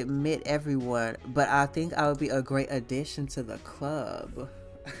admit everyone, but I think I would be a great addition to the club.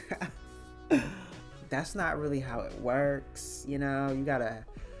 That's not really how it works, you know. You gotta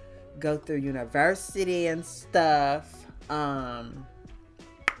go through university and stuff.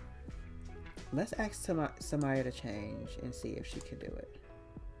 Let's ask Samaya to change and see if she can do it.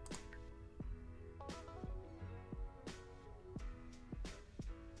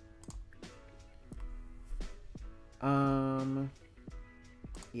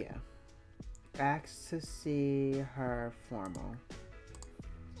 Yeah. Ask to see her formal.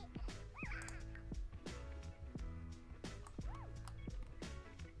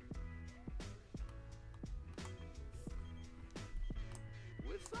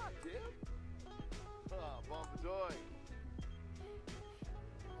 What's up, Tim? Ah, Bombadoy.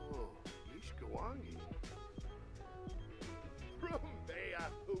 Oh, 𝓛𝓮𝓽𝓼 𓓑𝓮 �𝓾𝓼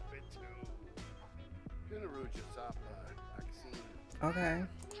Okay.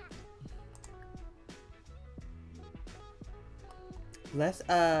 Let's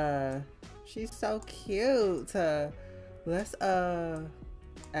she's so cute. Let's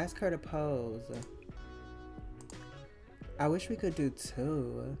ask her to pose. I wish we could do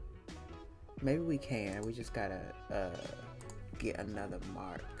 2. Maybe we can. We just gotta get another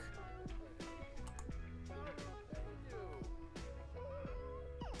mark.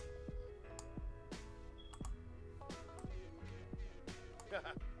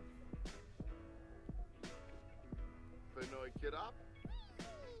 Fenoy kid up.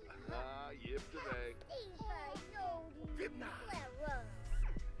 Ah, yip today. Vibna.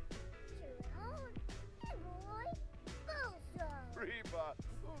 Reba.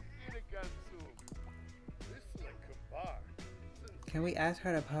 Can we ask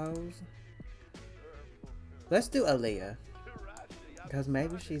her to pose? Let's do Aaliyah. Because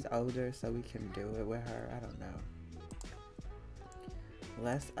maybe she's older so we can do it with her. I don't know.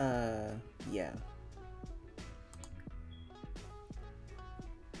 Let's, yeah.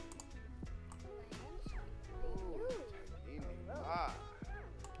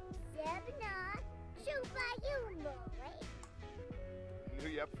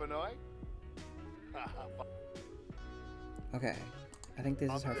 Okay, I think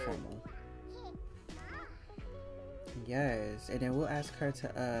this is her formal. Yes, and then we'll ask her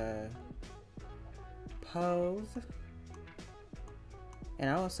to pose. And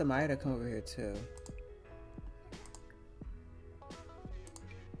I want Samaya to come over here too.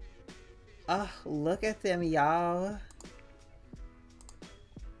 Oh, look at them, y'all.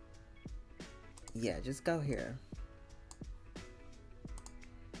 Yeah, just go here.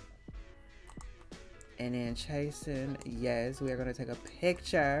 And then Chasen, yes, we are gonna take a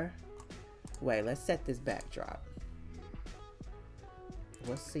picture. Wait, let's set this backdrop.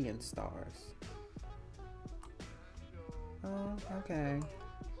 What's seeing stars? Oh, okay.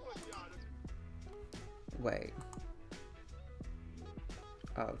 Wait.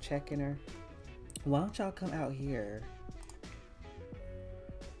 Oh, checking her. Why don't y'all come out here?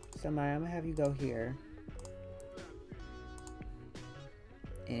 Somebody, I'm gonna have you go here.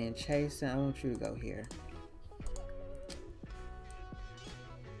 And Chasen, I want you to go here.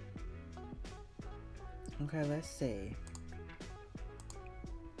 Okay, let's see.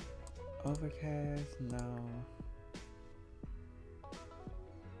 Overcast, no.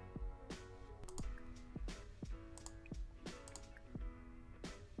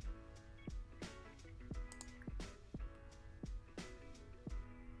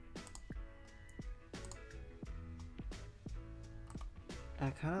 I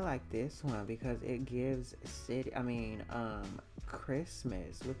kind of like this one because it gives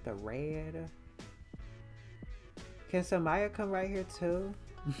Christmas with the red. Can Samaya come right here too?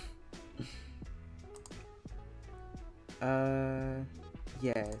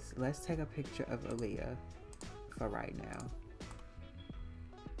 Yes, let's take a picture of Aaliyah for right now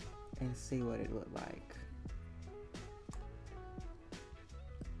and see what it looked like.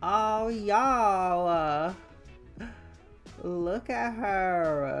 Oh, y'all, look at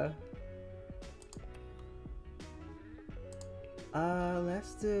her.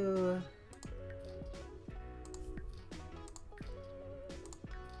 Let's do.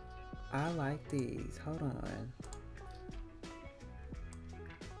 I like these. Hold on.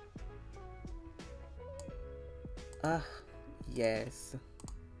 Yes.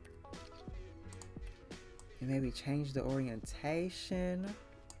 And maybe change the orientation.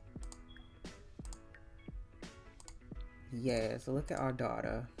 Yes, look at our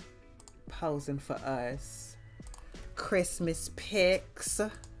daughter posing for us. Christmas pics.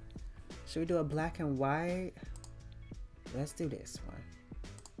 Should we do a black and white? Let's do this one.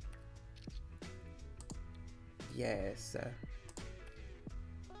 Yes.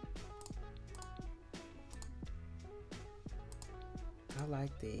 I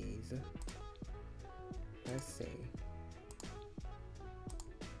like these. Let's see.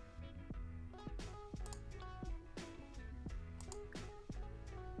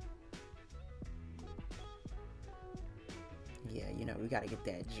 Yeah, you know, we gotta get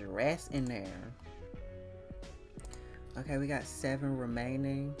that dress in there. Okay, we got 7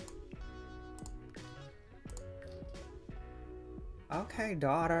 remaining. Okay,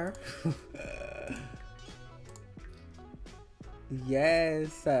 daughter.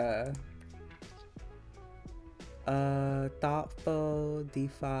 Yes. Thoughtful,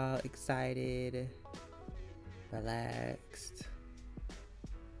 default, excited, relaxed.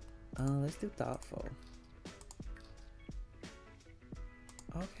 Let's do thoughtful.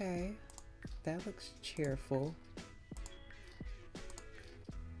 Okay, that looks cheerful.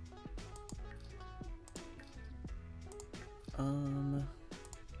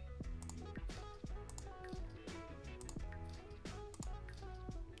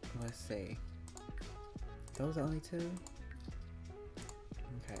 Let's see. Those are only two?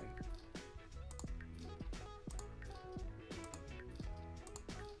 Okay.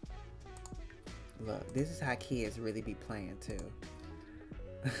 Look, this is how kids really be playing too.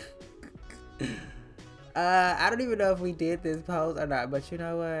 I don't even know if we did this pose or not, but you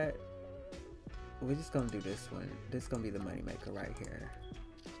know what? We're just gonna do this one. This is gonna be the money maker right here.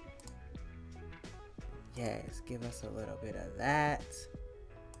 Yes, give us a little bit of that.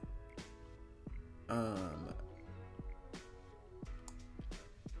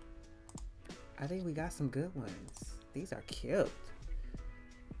 I think we got some good ones. These are cute.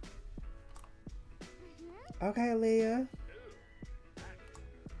 Okay, Leah.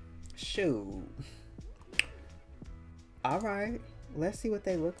 Shoot. All right. Let's see what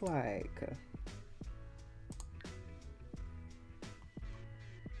they look like.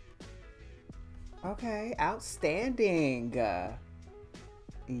 Okay, outstanding.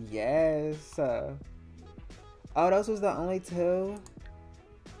 Yes. Oh, those was the only two?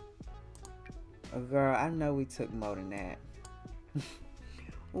 Oh, girl, I know we took more than that.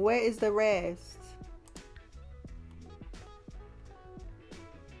 Where is the rest?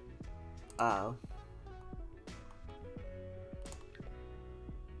 Oh.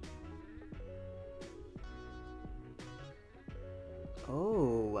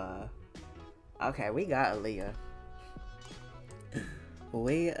 Oh. Okay, we got Aaliyah.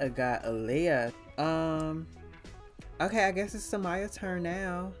 We got Aaliyah. Okay, I guess it's Samaya's turn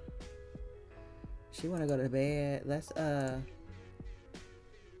now. She wanna go to bed. Let's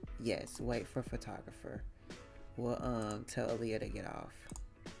yes, wait for photographer. We'll tell Aaliyah to get off.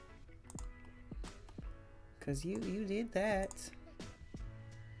 Cause you did that.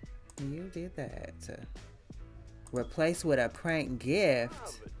 You did that. Replace with a prank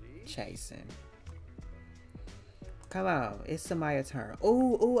gift. Chasen. Come on, it's Samaya's turn.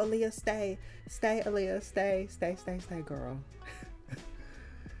 Ooh, Aaliyah, stay. Stay, Aaliyah, stay, girl.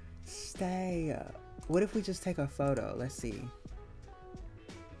 Stay. What if we just take a photo? Let's see.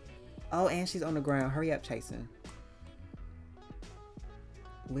 Oh, and she's on the ground. Hurry up, Chasen.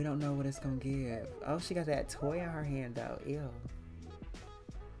 We don't know what it's gonna give. Oh, she got that toy in her hand though. Ew.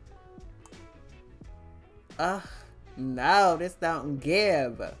 Ugh, no, this don't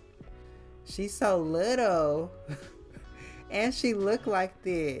give. She's so little. And she look like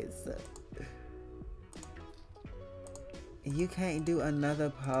this. You can't do another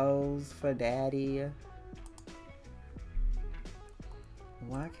pose for daddy.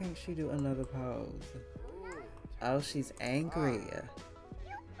 Why can't she do another pose? Oh, she's angry.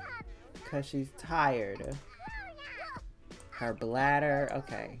 Because she's tired. Her bladder.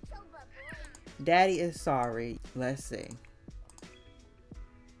 Okay. Daddy is sorry. Let's see.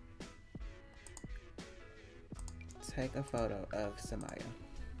 Take a photo of Samaya.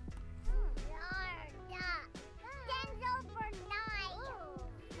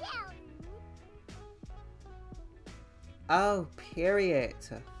 Oh, period.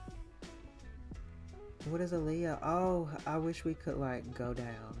 What is Aaliyah? Oh, I wish we could like go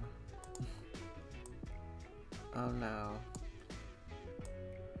down. Oh no.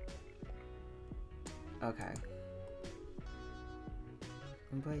 Okay.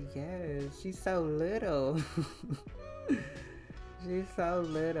 But yes, she's so little. She's so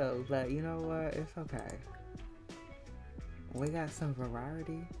little, but you know what? It's okay. We got some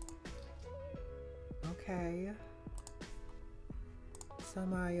variety. Okay.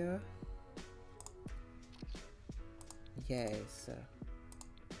 Samaya. Yes.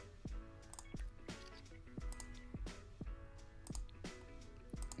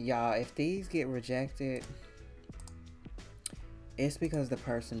 Y'all, if these get rejected, it's because the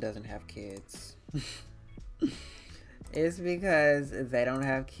person doesn't have kids. It's because they don't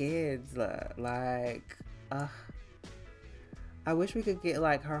have kids. Like, I wish we could get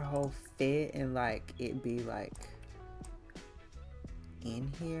like her whole fit and like it be like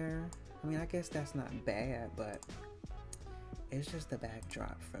in here. I mean, I guess that's not bad, but it's just the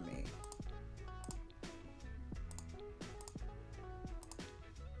backdrop for me.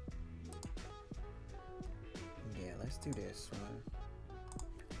 Yeah, let's do this one.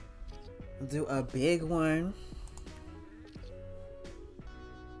 Do a big one.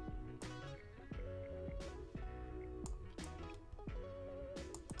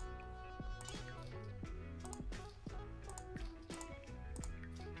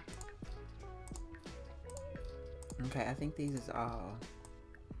 Okay, I think these is all.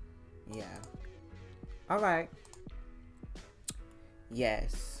 Yeah. All right.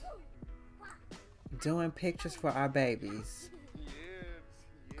 Yes. Doing pictures for our babies.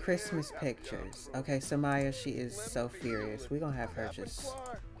 Christmas pictures. Okay, Samaya, she is so furious. We're gonna have her just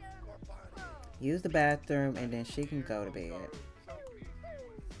use the bathroom and then she can go to bed.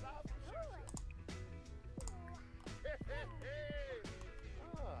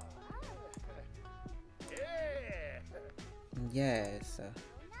 Yes.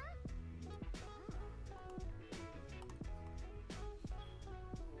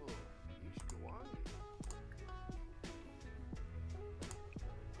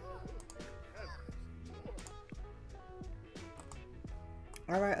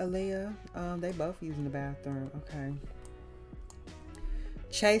 All right, Aaliyah. They both using the bathroom. Okay.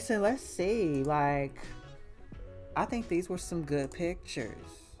 Chasen, let's see. Like, I think these were some good pictures.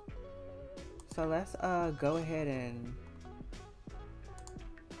 So let's go ahead and.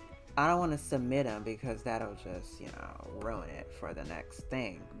 I don't want to submit them because that'll just, you know, ruin it for the next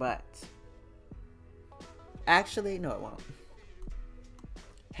thing. But actually, no, it won't.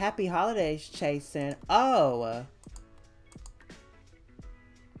 Happy holidays, Chasen. Oh.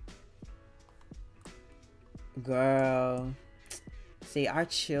 Girl. See, our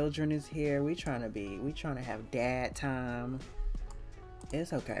children is here. We trying to have dad time.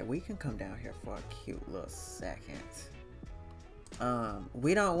 It's okay. We can come down here for a cute little second.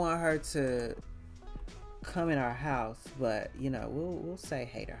 We don't want her to come in our house, but you know, we'll say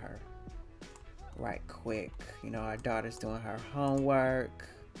hey to her right quick. You know, our daughter's doing her homework.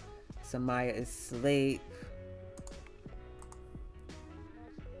 Samaya is asleep.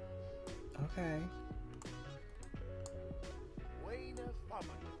 Okay.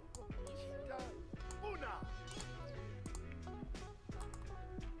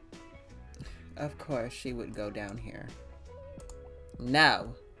 Of course, she would go down here.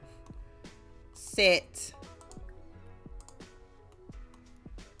 No. Sit.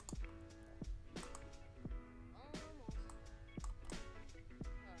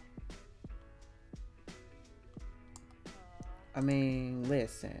 I mean,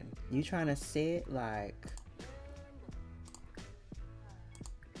 listen. You trying to sit like...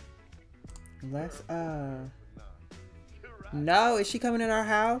 Let's, No, is she coming in our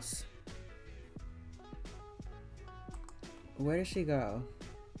house? Where did she go?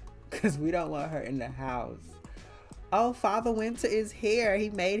 Because we don't want her in the house. Oh, Father Winter is here. He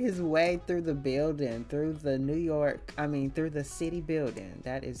made his way through the building, through the through the city building.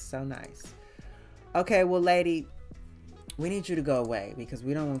 That is so nice. Okay, well, lady, we need you to go away because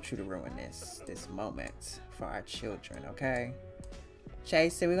we don't want you to ruin this moment for our children, okay?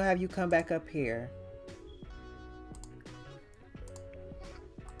 Chasen, we're going to have you come back up here.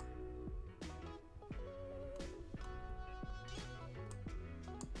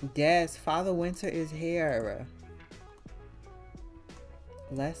 Yes, Father Winter is here.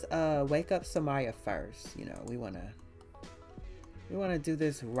 Let's wake up Samaya first. You know, we wanna do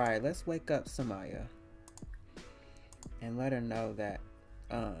this right. Let's wake up Samaya and let her know that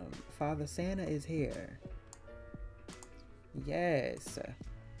Father Santa is here. Yes.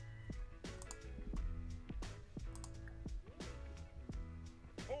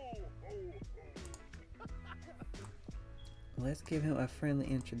 Let's give him a friendly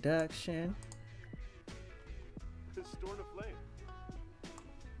introduction.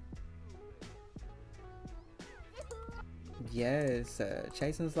 Yes,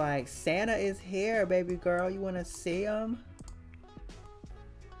 Chasen's like, Santa is here, baby girl. You want to see him?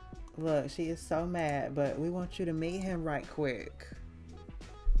 Look, she is so mad, but we want you to meet him right quick.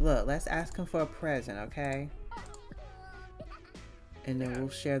 Look, let's ask him for a present, okay? And then we'll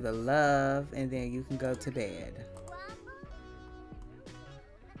share the love, and then you can go to bed.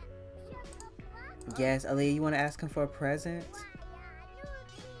 Yes, Ali, you want to ask him for a present?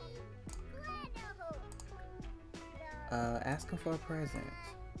 Ask him for a present.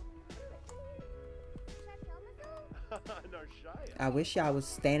 I wish y'all was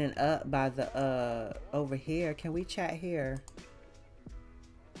standing up by the, over here. Can we chat here?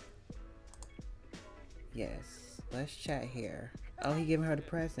 Yes, let's chat here. Oh, he giving her the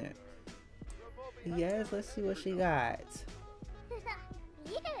present. Yes, let's see what she got.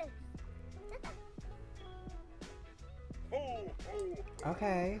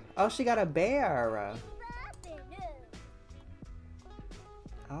 Okay. Oh, she got a bear.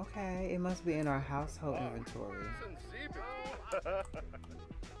 Okay, it must be in our household inventory.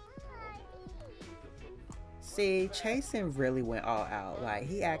 See, Chasen really went all out. Like,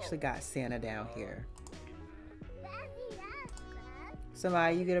 he actually got Santa down here.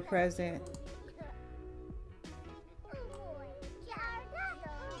 Somebody, you get a present?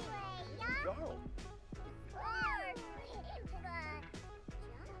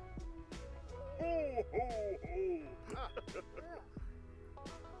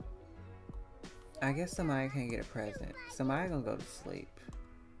 I guess somebody can't get a present. Somebody gonna go to sleep.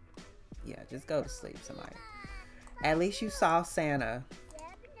 Yeah, just go to sleep, somebody. At least you saw Santa.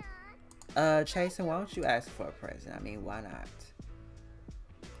 Chasen, why don't you ask for a present? I mean, why not?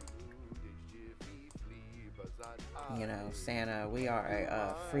 You know, Santa, we are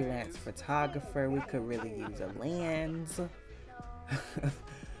a freelance photographer. We could really use a lens.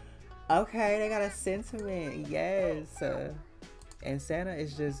 Okay, they got a sentiment. Yes. And Santa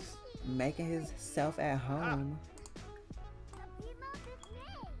is just making himself at home.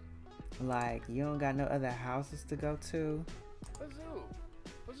 Like, you don't got no other houses to go to.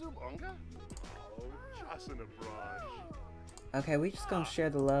 Okay, we just gonna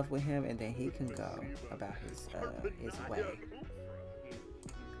share the love with him, and then he can go about his way.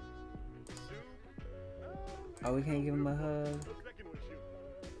 Oh, we can't give him a hug.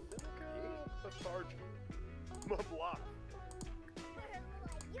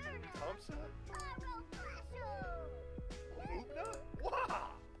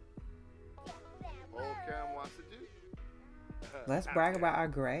 Let's brag about our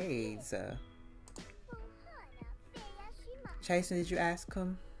grades. Chasen, did you ask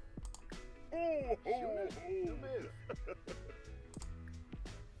him?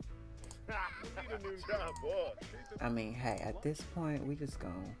 I mean, hey, at this point, we just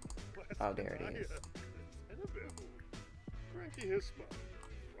gonna... Oh, there it is.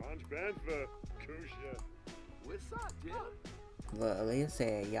 Look, Aaliyah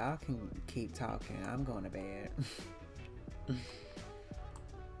said, y'all can keep talking. I'm going to bed.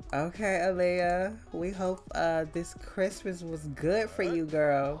 Okay, Aaliyah. We hope this Christmas was good for you,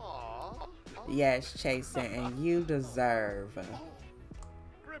 girl. Yes, Chasen, and you deserve.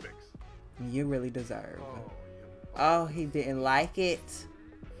 You really deserve. Oh, he didn't like it.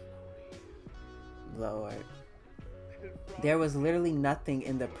 Lord. There was literally nothing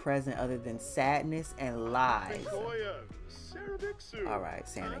in the present other than sadness and lies. Alright,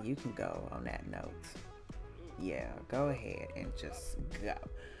 Santa, you can go on that note. Yeah, go ahead and just go.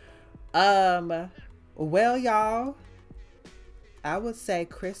 Well, y'all, I would say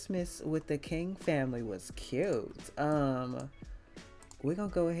Christmas with the King family was cute. We're gonna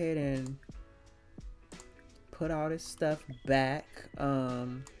go ahead and put all this stuff back.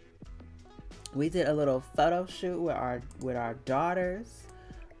 We did a little photo shoot with our daughters.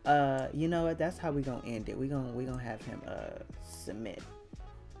 You know what? That's how we gonna end it. We gonna have him submit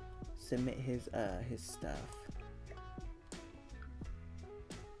his stuff.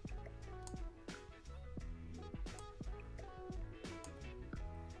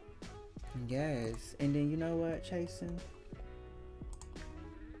 Yes, and then you know what, Chasen?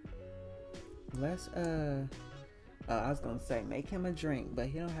 Let's I was gonna say make him a drink, but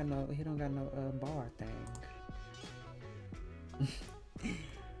he don't got no bar thing.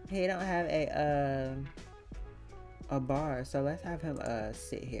 He don't have a bar, so let's have him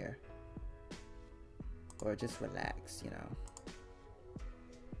sit here or just relax, you know.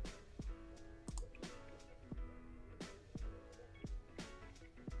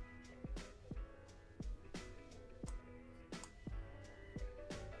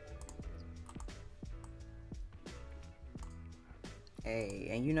 Hey,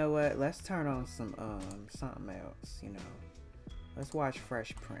 and you know what? Let's turn on some something else, you know. Let's watch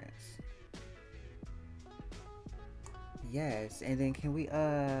Fresh Prince. Yes, and then can we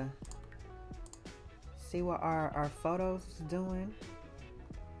see what our photos is doing?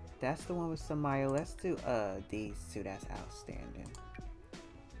 That's the one with Samaya. Let's do these two. That's outstanding.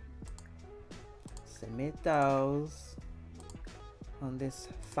 Submit those on this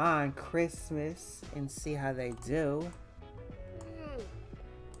fine Christmas and see how they do.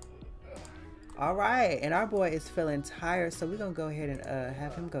 All right, and our boy is feeling tired, so we're gonna go ahead and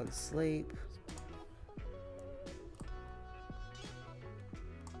have him go to sleep.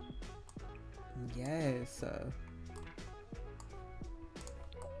 Yes.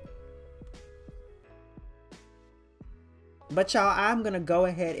 But y'all, I'm gonna go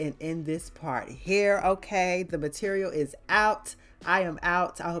ahead and end this part here. Okay, the material is out. I am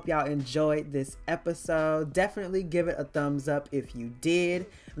out. I hope y'all enjoyed this episode. Definitely give it a thumbs up if you did.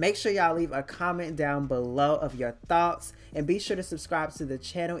 Make sure y'all leave a comment down below of your thoughts, and be sure to subscribe to the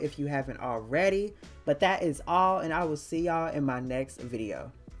channel if you haven't already. But that is all, and I will see y'all in my next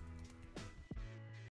video.